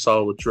drive, good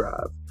solid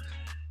drive.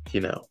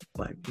 You know,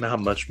 like not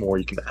much more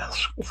you can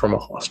ask from a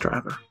Haas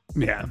driver.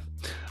 Yeah.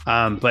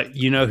 But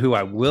you know who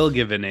I will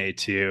give an A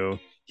to?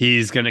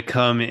 He's going to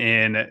come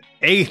in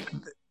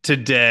 8th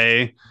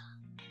today.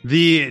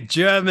 The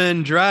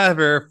German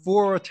driver,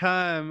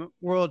 4-time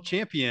world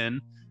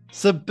champion,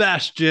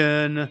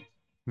 Sebastian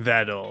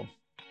Vettel.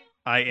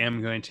 I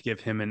am going to give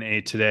him an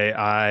A today.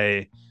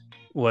 I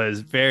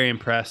was very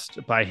impressed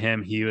by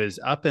him. He was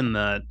up in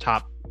the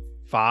top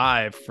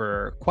 5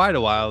 for quite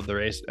a while of the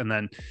race, and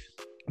then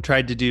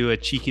tried to do a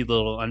cheeky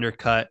little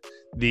undercut.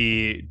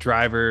 The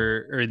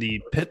driver or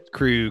the pit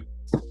crew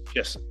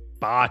just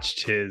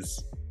botched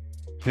his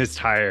his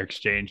tire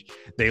exchange.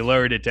 They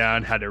lowered it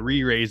down, had to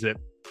re-raise it,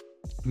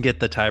 get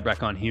the tire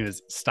back on. He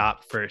was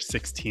stopped for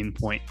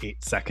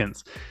 16.8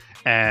 seconds,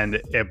 and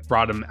it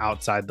brought him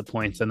outside the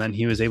points. And then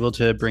he was able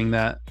to bring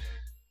that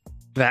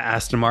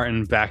Aston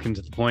Martin back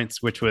into the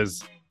points, which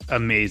was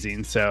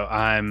amazing. So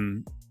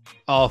I'm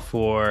all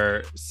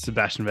for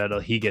Sebastian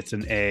Vettel. He gets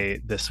an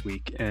A this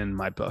week in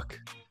my book.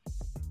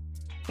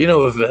 You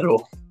know, with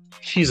Vettel,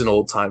 he's an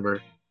old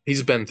timer.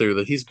 He's been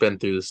through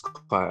this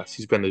class.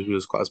 He's been through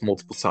this class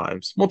multiple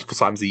times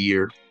a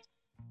year.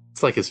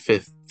 It's like his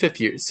fifth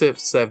year, 6th,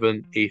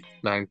 7th, 8th,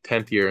 9th,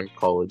 10th year in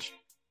college.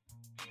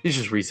 He's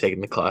just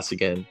retaking the class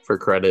again for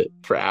credit,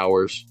 for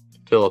hours,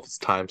 fill up his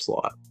time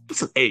slot.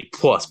 It's an A++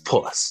 for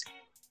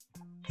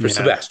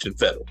Sebastian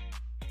Vettel.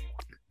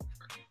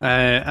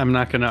 I'm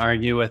not going to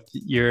argue with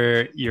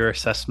your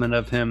assessment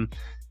of him.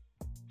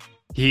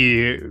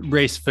 He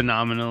raced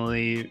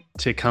phenomenally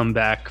to come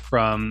back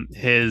from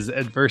his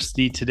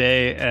adversity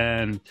today,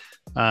 and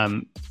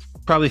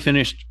probably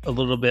finished a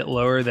little bit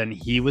lower than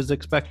he was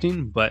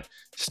expecting, but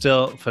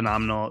still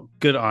phenomenal.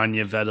 Good on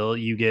you, Vettel.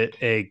 You get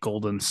a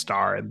golden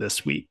star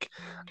this week.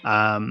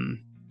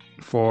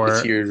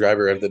 Is he your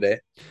driver of the day?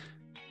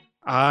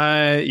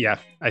 Yeah,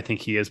 I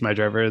think he is my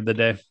driver of the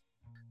day.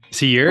 Is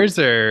he yours,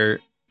 or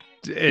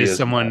is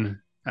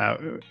someone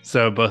out?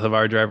 So both of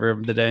our driver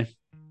of the day.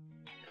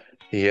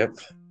 Yep.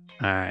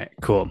 All right,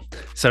 cool.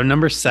 So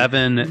number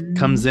 7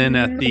 comes in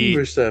at the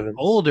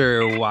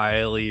older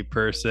wily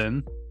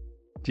person.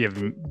 Do you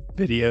have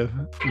video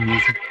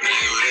music?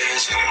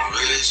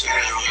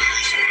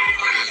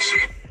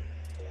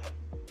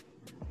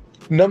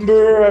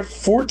 Number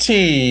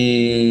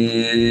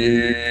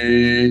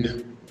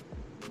 14.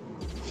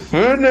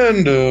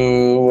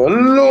 Fernando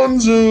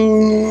Alonso.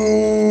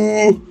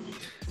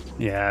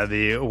 Yeah,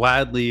 the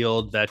wildly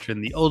old veteran,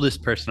 the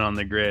oldest person on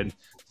the grid.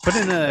 Put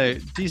in a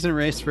decent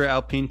race for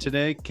Alpine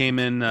today. Came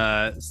in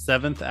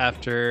 7th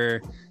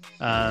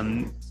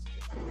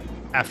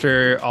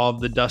after all of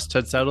the dust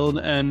had settled,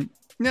 and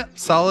yeah,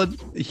 solid.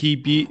 He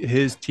beat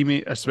his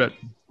teammate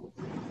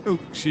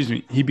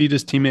He beat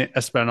his teammate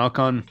Esteban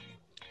Ocon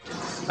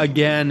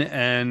again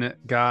and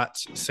got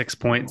 6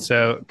 points.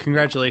 So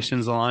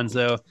congratulations,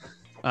 Alonso.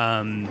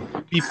 B+,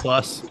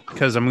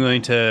 because I'm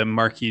going to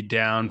mark you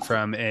down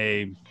from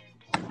a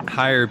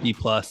higher B+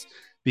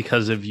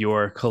 because of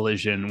your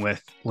collision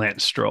with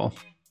Lance Stroll.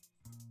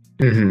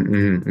 Yeah,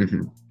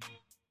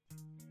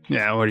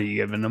 what are you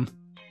giving him?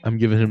 I'm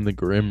giving him the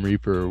Grim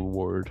Reaper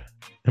award.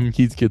 I mean,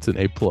 he gets an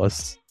A+.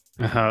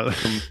 From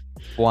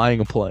flying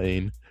a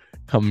plane,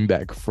 coming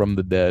back from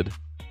the dead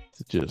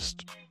to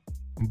just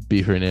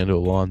be Fernando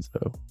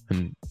Alonso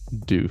and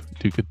do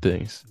good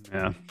things.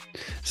 Yeah.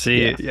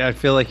 See, yeah, I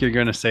feel like you're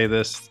going to say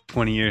this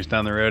 20 years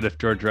down the road if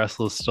George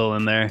Russell is still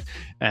in there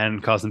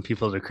and causing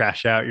people to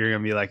crash out. You're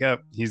going to be like, oh,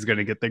 he's going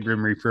to get the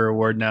Grim Reaper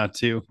award now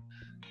too.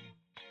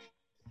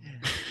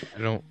 I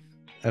don't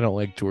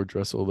like George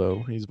Russell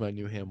though. He's my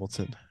new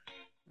Hamilton.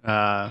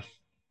 That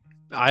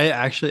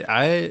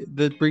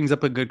brings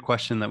up a good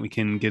question that we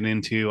can get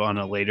into on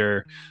a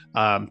later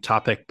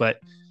topic. But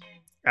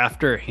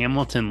after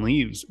Hamilton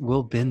leaves,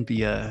 will Ben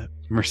be a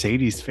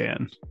Mercedes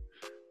fan?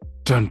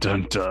 Dun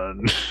dun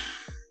dun.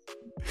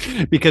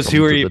 Because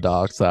who are you? The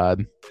dark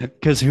side.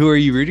 Because who are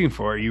you rooting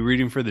for? Are you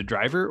rooting for the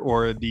driver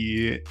or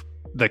the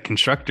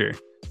constructor?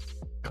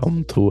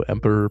 Come to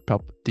Emperor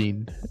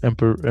Palpatine,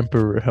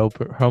 Emperor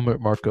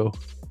Helmut Marko.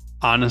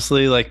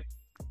 Honestly, like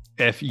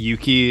if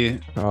Yuki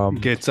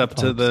gets up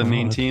to the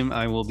main team,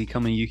 I will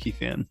become a Yuki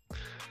fan.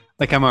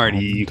 Like I'm already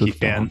a Yuki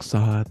fan.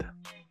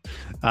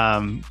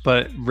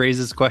 But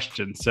raises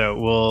question, so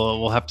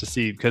we'll have to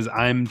see, because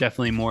I'm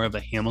definitely more of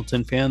a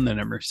Hamilton fan than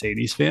a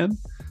Mercedes fan.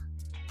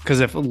 Because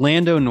if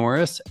Lando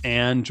Norris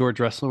and George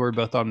Russell were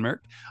both on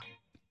Merc,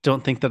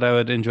 don't think that I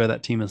would enjoy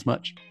that team as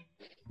much.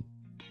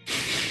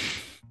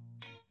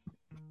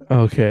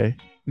 Okay,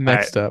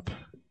 next up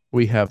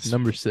we have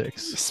number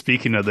 6.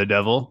 Speaking of the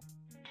devil,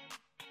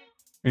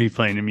 are you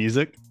playing the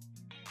music?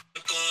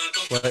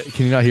 What?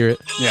 Can you not hear it?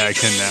 Yeah, I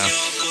can now.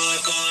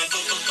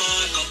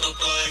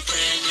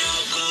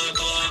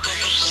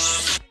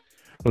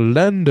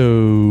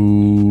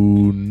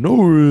 Lando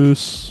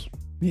Norris.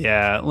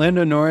 Yeah,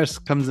 Lando Norris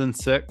comes in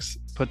 6,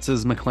 puts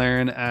his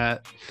McLaren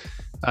at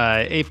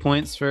 8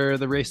 points for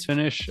the race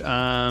finish.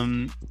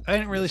 I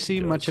didn't really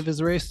see much of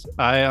his race.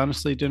 I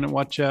honestly didn't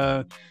watch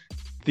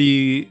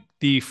the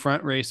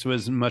front race.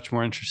 Was much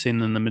more interesting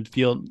than the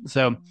midfield.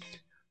 So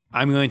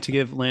I'm going to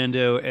give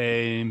Lando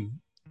a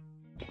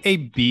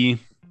B,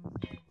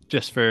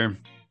 just for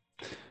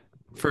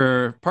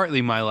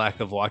partly my lack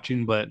of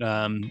watching, but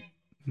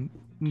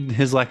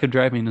his lack of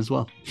driving as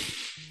well.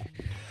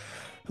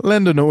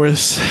 Lando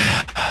Norris.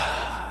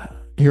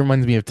 He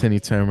reminds me of Timmy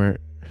Turner.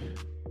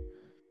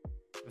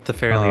 The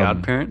Fairly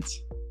Odd Parents.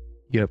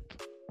 Yep.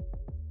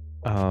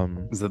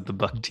 Is that the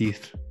buck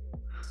teeth?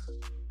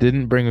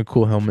 Didn't bring a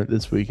cool helmet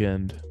this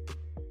weekend.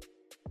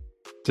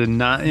 Did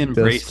not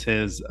embrace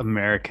his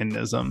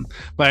Americanism.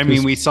 But I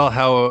mean, we saw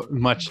how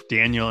much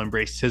Daniel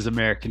embraced his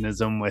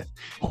Americanism with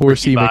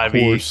Horsey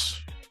McHorse.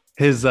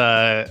 his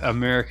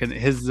American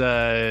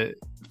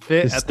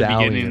fit The at the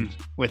beginning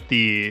with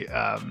the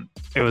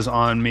it was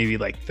on maybe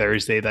like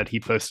Thursday that he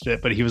posted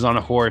it, but he was on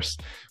a horse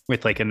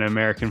with like an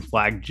American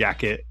flag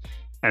jacket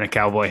and a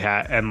cowboy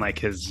hat and like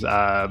his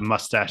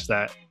mustache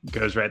that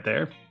goes right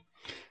there.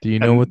 Do you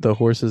know what the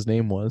horse's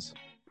name was?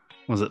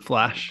 Was it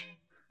Flash?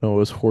 No, it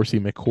was Horsey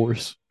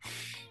McHorse.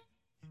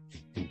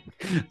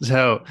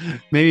 So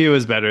maybe it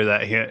was better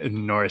that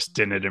Norris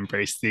didn't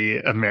embrace the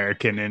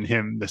American in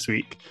him this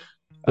week.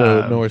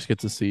 Norris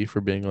gets a C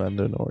for being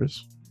Lando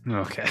Norris.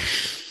 Okay.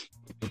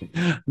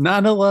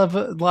 Not a lot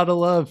of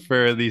love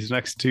for these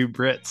next two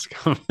Brits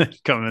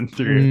coming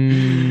through.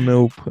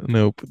 Nope.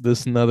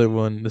 This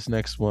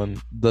next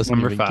one doesn't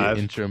Number even 5. get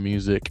intro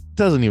music.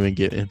 Doesn't even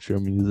get intro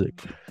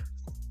music.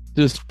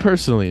 Just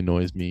personally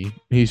annoys me.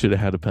 He should have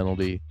had a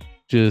penalty.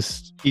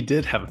 He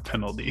did have a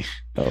penalty.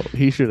 Oh,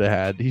 he should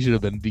have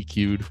been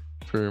DQ'd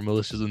for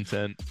malicious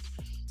intent.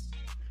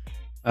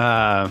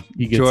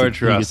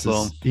 George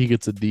Russell. He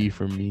gets a D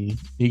from me.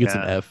 He gets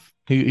an F.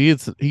 He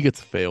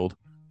gets failed.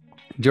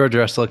 George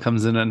Russell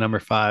comes in at number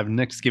 5.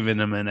 Nick's giving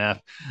him an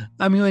F.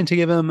 I'm going to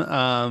give him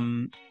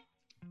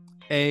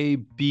a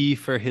B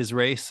for his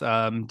race.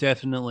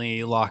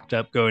 Definitely locked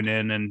up going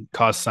in and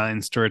caused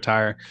Sainz to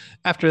retire.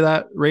 After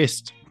that,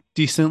 raced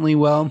decently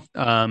well.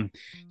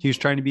 He was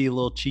trying to be a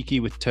little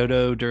cheeky with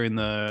Toto during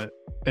the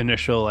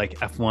initial like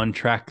F1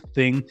 track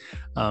thing,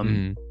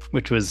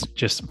 which was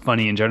just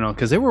funny in general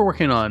because they were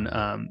working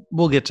on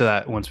we'll get to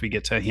that once we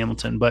get to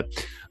Hamilton, but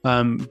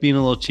being a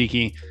little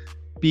cheeky.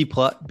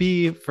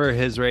 B for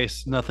his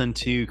race, nothing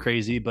too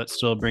crazy, but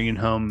still bringing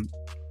home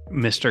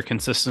Mr.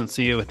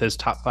 Consistency with his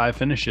top 5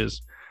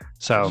 finishes.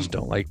 So I just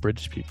don't like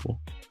British people.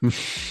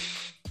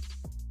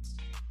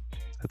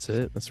 That's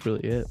it. That's really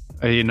it.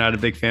 Are you not a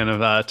big fan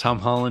of Tom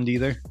Holland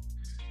either?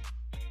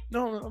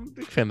 No, I'm a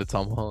big fan of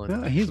Tom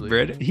Holland. No, he's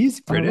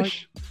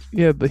British.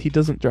 Yeah, but he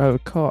doesn't drive a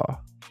car.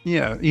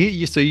 Yeah,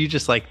 so you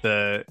just like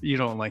you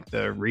don't like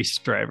the race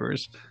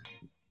drivers.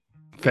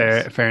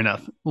 Fair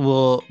enough.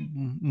 We'll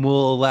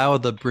allow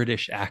the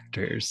British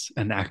actors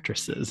and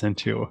actresses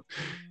into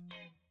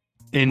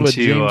James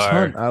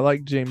Hunt. I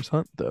like James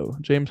Hunt though.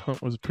 James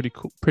Hunt was pretty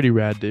cool, pretty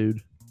rad dude.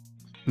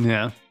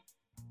 Yeah.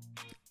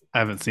 I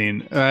haven't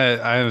seen.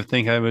 I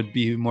think I would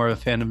be more of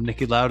a fan of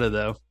Niki Lauda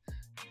though.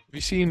 Have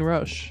you seen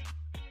Rush?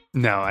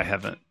 No, I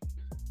haven't.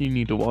 You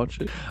need to watch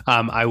it.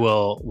 I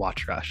will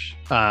watch Rush.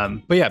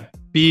 But yeah,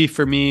 B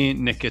for me.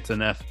 Nick gets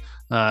an F.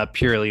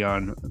 Purely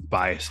on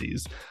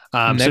biases.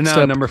 So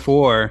now number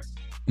 4.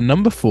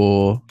 Number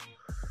 4.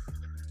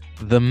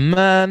 The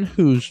man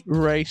whose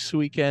race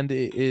weekend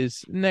it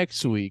is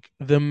next week.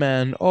 The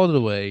man all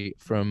the way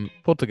from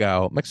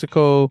Portugal,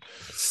 Mexico.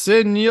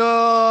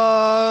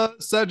 Senor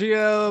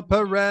Sergio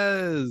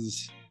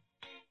Perez.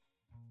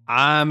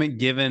 I'm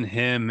giving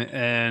him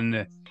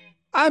an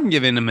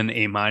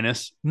A-.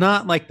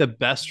 Not like the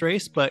best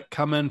race, but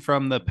coming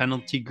from the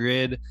penalty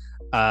grid.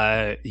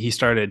 He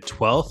started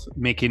 12th,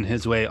 making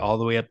his way all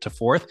the way up to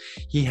 4th.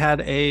 He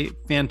had a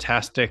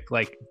fantastic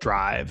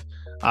drive.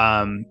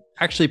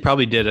 Actually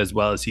probably did as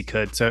well as he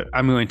could. So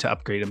I'm going to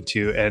upgrade him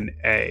to an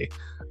A.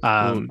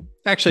 A-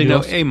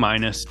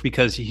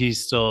 because he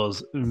still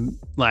is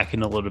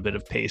lacking a little bit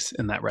of pace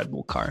in that Red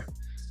Bull car.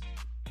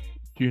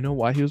 Do you know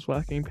why he was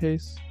lacking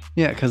pace?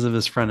 Yeah, because of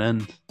his front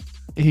end.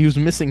 He was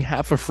missing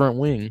half a front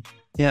wing.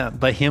 Yeah,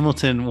 but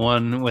Hamilton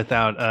won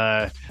without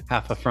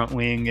half a front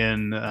wing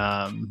in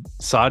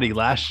Saudi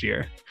last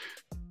year.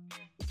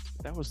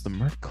 That was the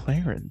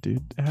McLaren,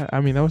 dude. I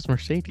mean, that was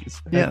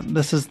Mercedes. Yeah,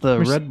 this is the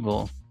Red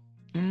Bull.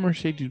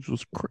 Mercedes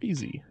was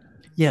crazy.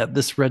 Yeah,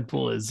 this Red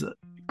Bull is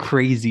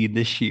crazy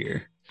this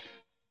year.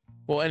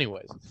 Well,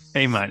 anyways.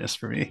 A-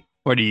 for me.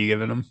 What are you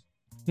giving him?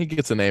 He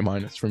gets an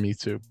A- for me,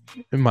 too.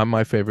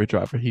 My favorite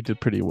driver. He did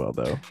pretty well,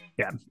 though.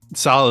 Yeah,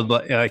 solid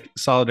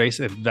race.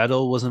 If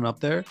Vettel wasn't up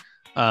there,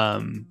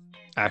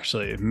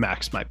 actually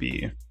Max might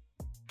be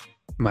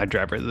my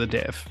driver of the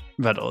day if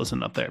Vettel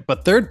isn't up there,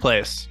 but 3rd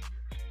place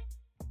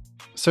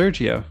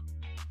Sergio.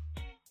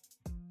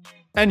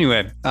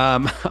 Anyway,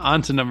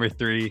 on to number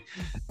 3,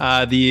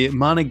 the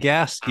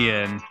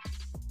Monegasquian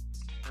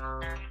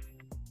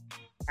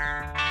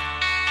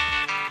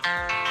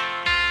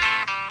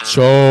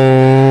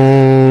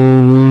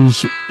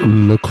Charles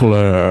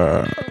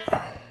Leclerc.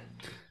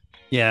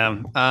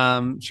 Yeah,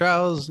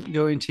 Charles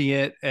going to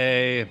get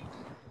a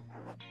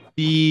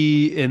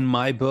B in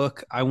my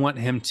book. I want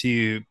him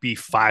to be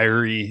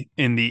fiery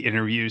in the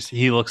interviews.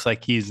 He looks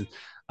like he's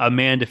a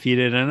man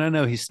defeated, and I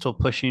know he's still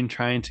pushing,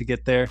 trying to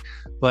get there,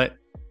 but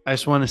I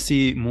just want to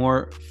see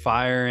more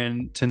fire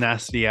and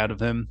tenacity out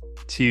of him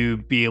to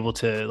be able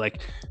to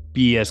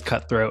be as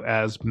cutthroat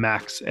as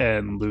Max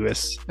and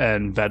Lewis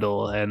and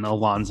Vettel and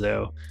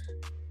Alonso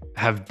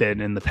have been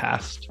in the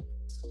past.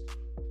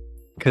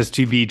 Because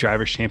to be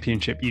Drivers'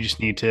 Championship, you just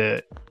need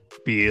to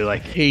be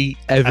hate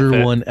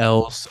everyone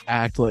else,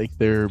 act like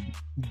they're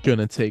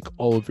gonna take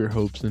all of your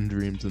hopes and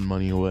dreams and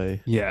money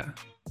away. Yeah.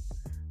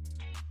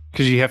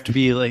 Because you have to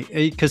be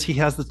because he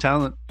has the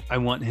talent. I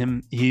want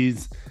him.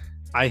 He's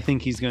I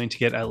think he's going to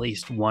get at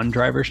least one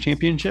driver's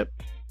championship,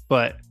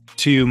 but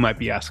 2 might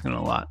be asking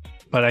a lot.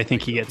 But I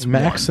think he gets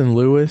Max one. and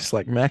Lewis.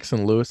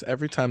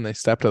 Every time they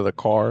stepped out of the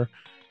car,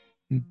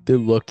 it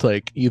looked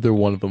like either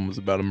one of them was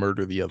about to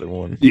murder the other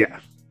one. Yeah.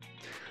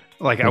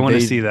 Like, I want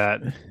to see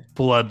that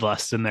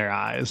bloodlust in their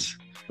eyes.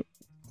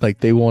 Like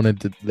they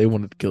wanted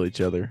to kill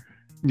each other.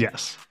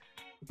 Yes.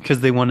 Because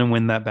they want to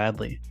win that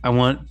badly. I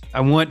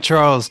want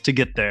Charles to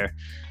get there.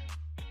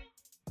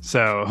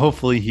 So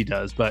hopefully he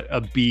does, but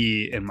a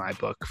B in my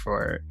book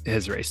for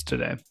his race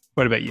today.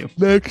 What about you?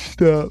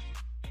 Next up.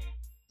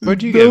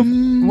 What'd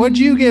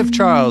you give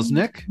Charles,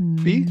 Nick?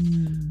 B?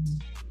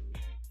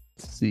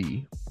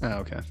 C. Oh,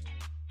 okay.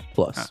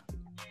 Plus.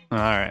 All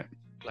right.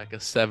 Like a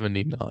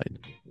 79.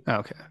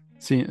 Okay.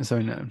 See,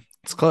 79.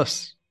 It's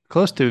close.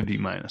 Close to a B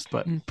minus,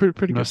 but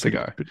pretty no good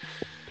cigar. Pretty.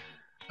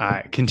 All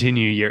right.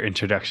 Continue your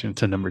introduction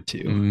to number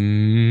 2.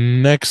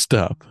 Next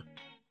up.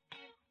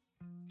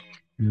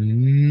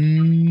 Number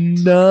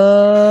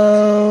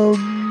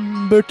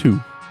 2.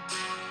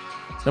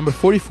 Number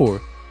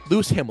 44.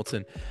 Lewis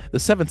Hamilton, the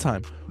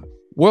 7-time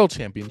world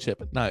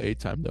championship. Not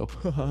 8-time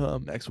though.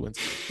 Max wins.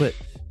 But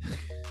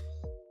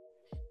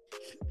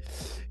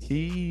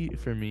he,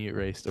 for me,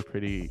 raced a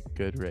pretty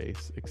good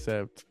race,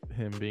 except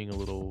him being a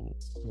little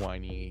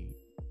whiny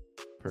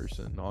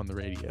person on the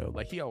radio.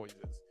 Like he always is.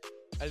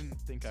 I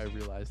didn't think I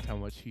realized how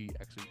much he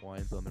actually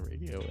whines on the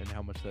radio and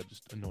how much that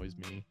just annoys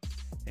me.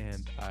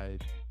 And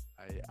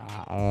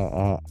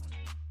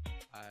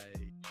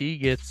he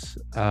gets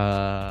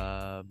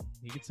an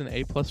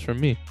A+ from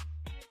me.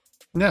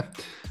 Yeah.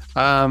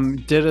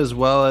 Did as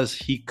well as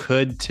he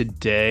could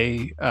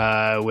today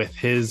with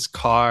his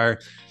car.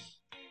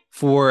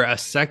 For a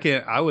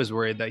second, I was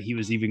worried that he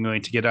was even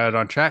going to get out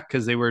on track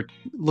because they were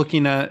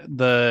looking at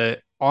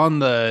on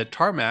the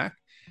tarmac.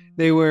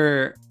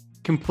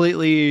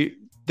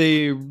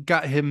 They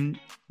got him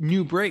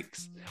new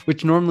brakes,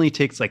 which normally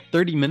takes like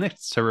 30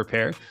 minutes to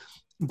repair.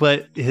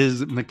 But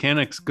his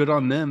mechanics, good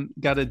on them,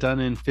 got it done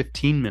in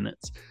 15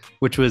 minutes,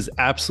 which was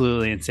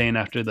absolutely insane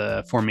after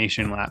the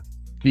formation lap.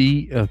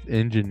 Feat of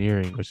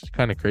engineering, which is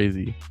kind of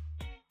crazy.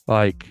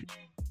 Like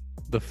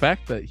the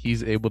fact that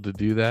he's able to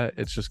do that,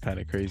 it's just kind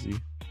of crazy.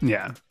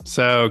 Yeah.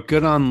 So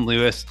good on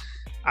Lewis.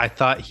 I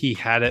thought he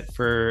had it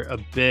for a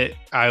bit.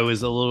 I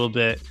was a little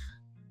bit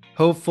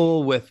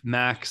hopeful with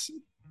Max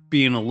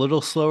being a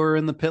little slower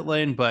in the pit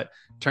lane, but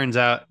turns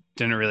out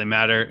didn't really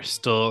matter.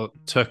 Still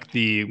took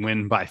the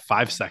win by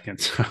 5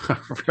 seconds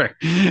for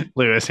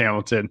Lewis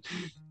Hamilton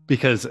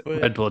because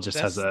Red Bull just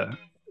has a...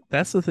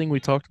 That's the thing we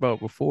talked about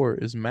before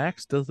is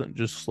Max doesn't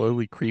just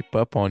slowly creep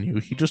up on you.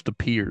 He just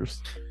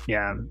appears.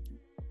 Yeah.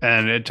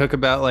 And it took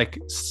about like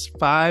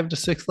 5 to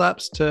 6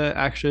 laps to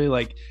actually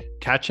like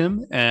catch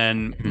him.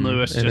 And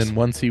Lewis and then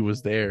once he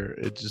was there,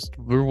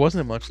 there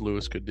wasn't much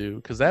Lewis could do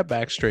because that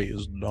back straight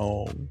is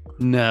long.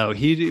 No,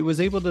 he was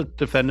able to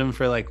defend him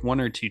for like 1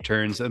 or 2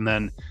 turns. And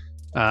then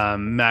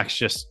Max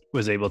just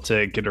was able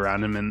to get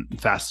around him in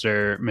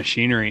faster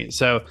machinery.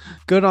 So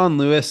good on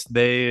Lewis.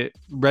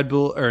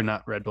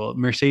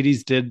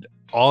 Mercedes did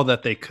all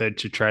that they could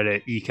to try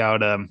to eke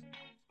out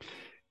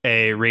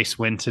a race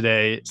win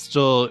today.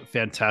 Still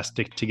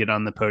fantastic to get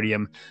on the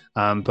podium.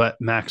 But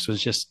Max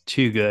was just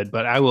too good.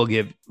 But I will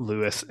give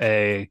Lewis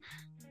a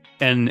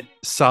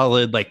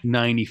solid like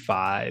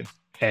 95.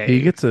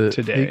 He gets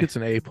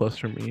an A+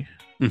 from me.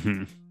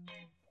 Mm-hmm.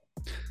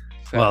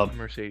 Well,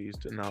 Mercedes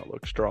did not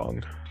look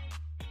strong.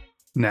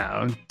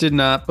 No, did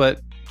not,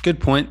 but good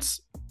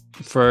points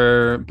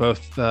for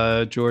both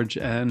George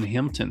and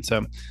Hamilton.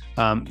 So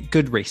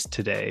good race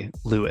today,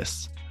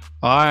 Lewis.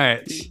 All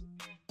right.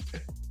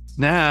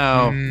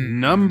 Now,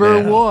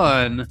 number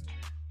 1,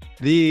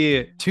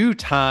 the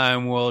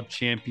 2-time world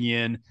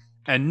champion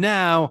and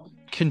now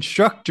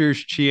Constructors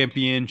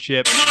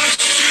Championship.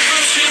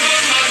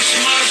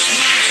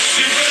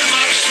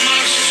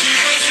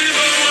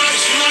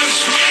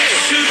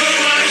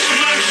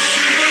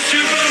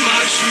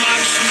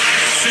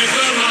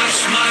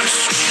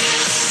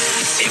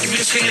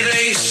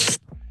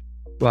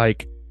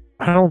 Like,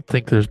 I don't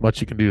think there's much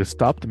you can do to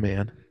stop the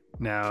man.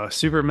 No,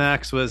 Super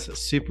Max was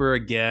super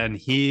again.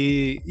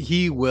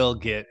 He will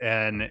get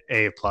an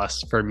A+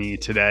 for me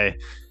today.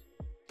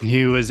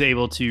 He was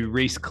able to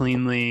race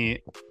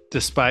cleanly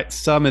despite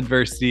some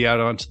adversity out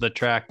onto the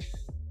track,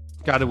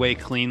 got away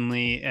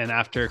cleanly, and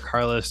after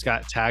Carlos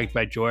got tagged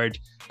by George,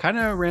 kind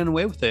of ran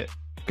away with it.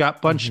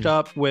 Got bunched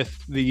up with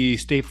the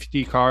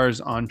safety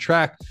cars on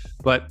track,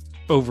 but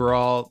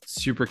overall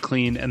super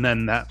clean. And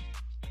then that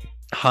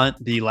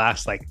hunt, the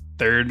last like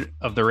third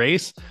of the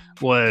race,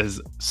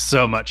 was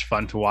so much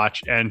fun to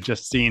watch, and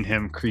just seeing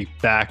him creep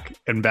back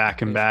and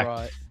back and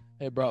back.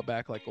 It brought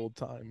back like old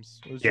times.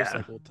 It was just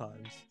like old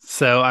times.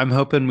 So I'm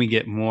hoping we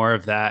get more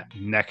of that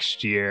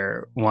next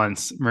year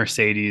once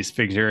Mercedes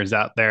figures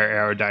out their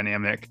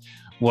aerodynamic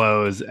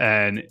woes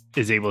and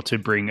is able to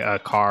bring a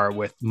car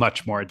with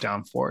much more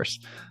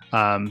downforce.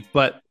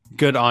 But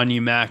good on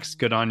you, Max.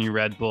 Good on you,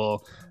 Red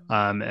Bull.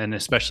 And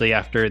especially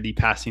after the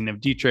passing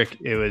of Dietrich,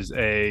 it was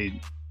a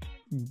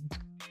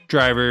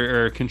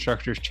driver or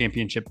constructors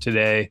championship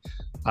today.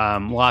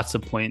 Lots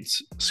of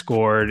points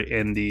scored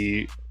in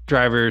the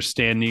driver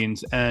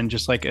standings, and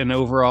just like an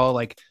overall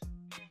like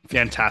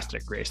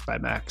fantastic race by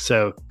Max.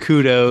 So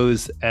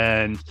kudos,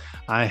 and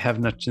I have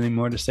nothing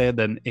more to say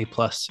than A+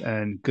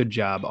 and good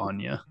job on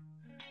you.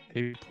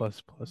 A++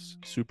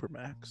 Super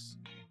Max.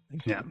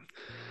 Yeah.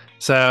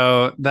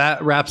 So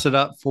that wraps it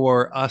up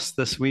for us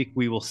this week.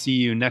 We will see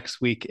you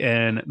next week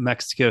in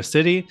Mexico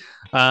City.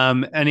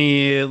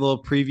 Any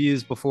little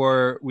previews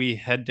before we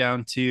head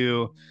down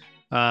to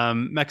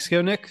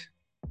Mexico, Nick?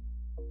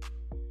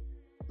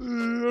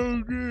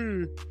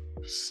 Okay.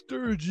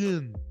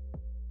 Sturgeon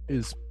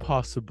is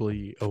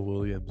possibly a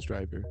Williams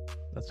driver.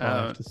 That's all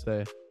I have to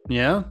say.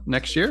 Yeah,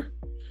 next year?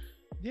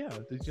 Yeah.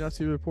 Did you not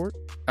see the report?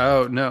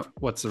 Oh, no.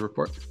 What's the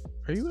report?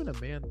 Are you in a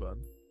man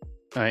bun?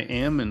 I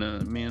am in a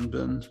man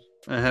bun.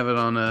 I have it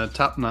on a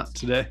top knot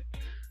today.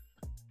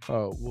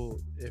 Oh, well,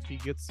 if he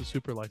gets the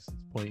super license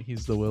point,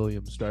 he's the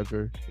Williams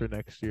driver for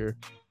next year.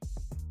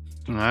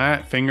 All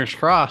right. Fingers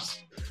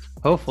crossed.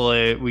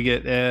 Hopefully we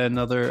get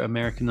another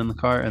American in the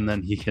car, and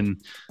then he can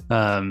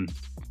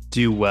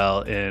do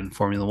well in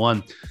Formula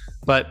One.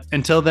 But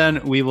until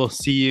then, we will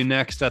see you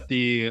next at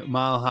the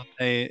Mile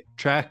High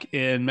track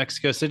in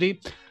Mexico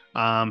City.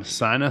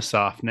 Sign us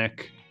off,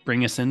 Nick.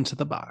 Bring us into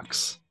the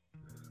box.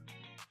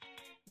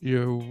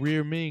 Your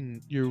rear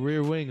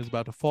wing is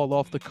about to fall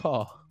off the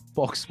car.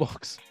 Box.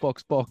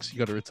 You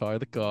got to retire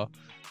the car.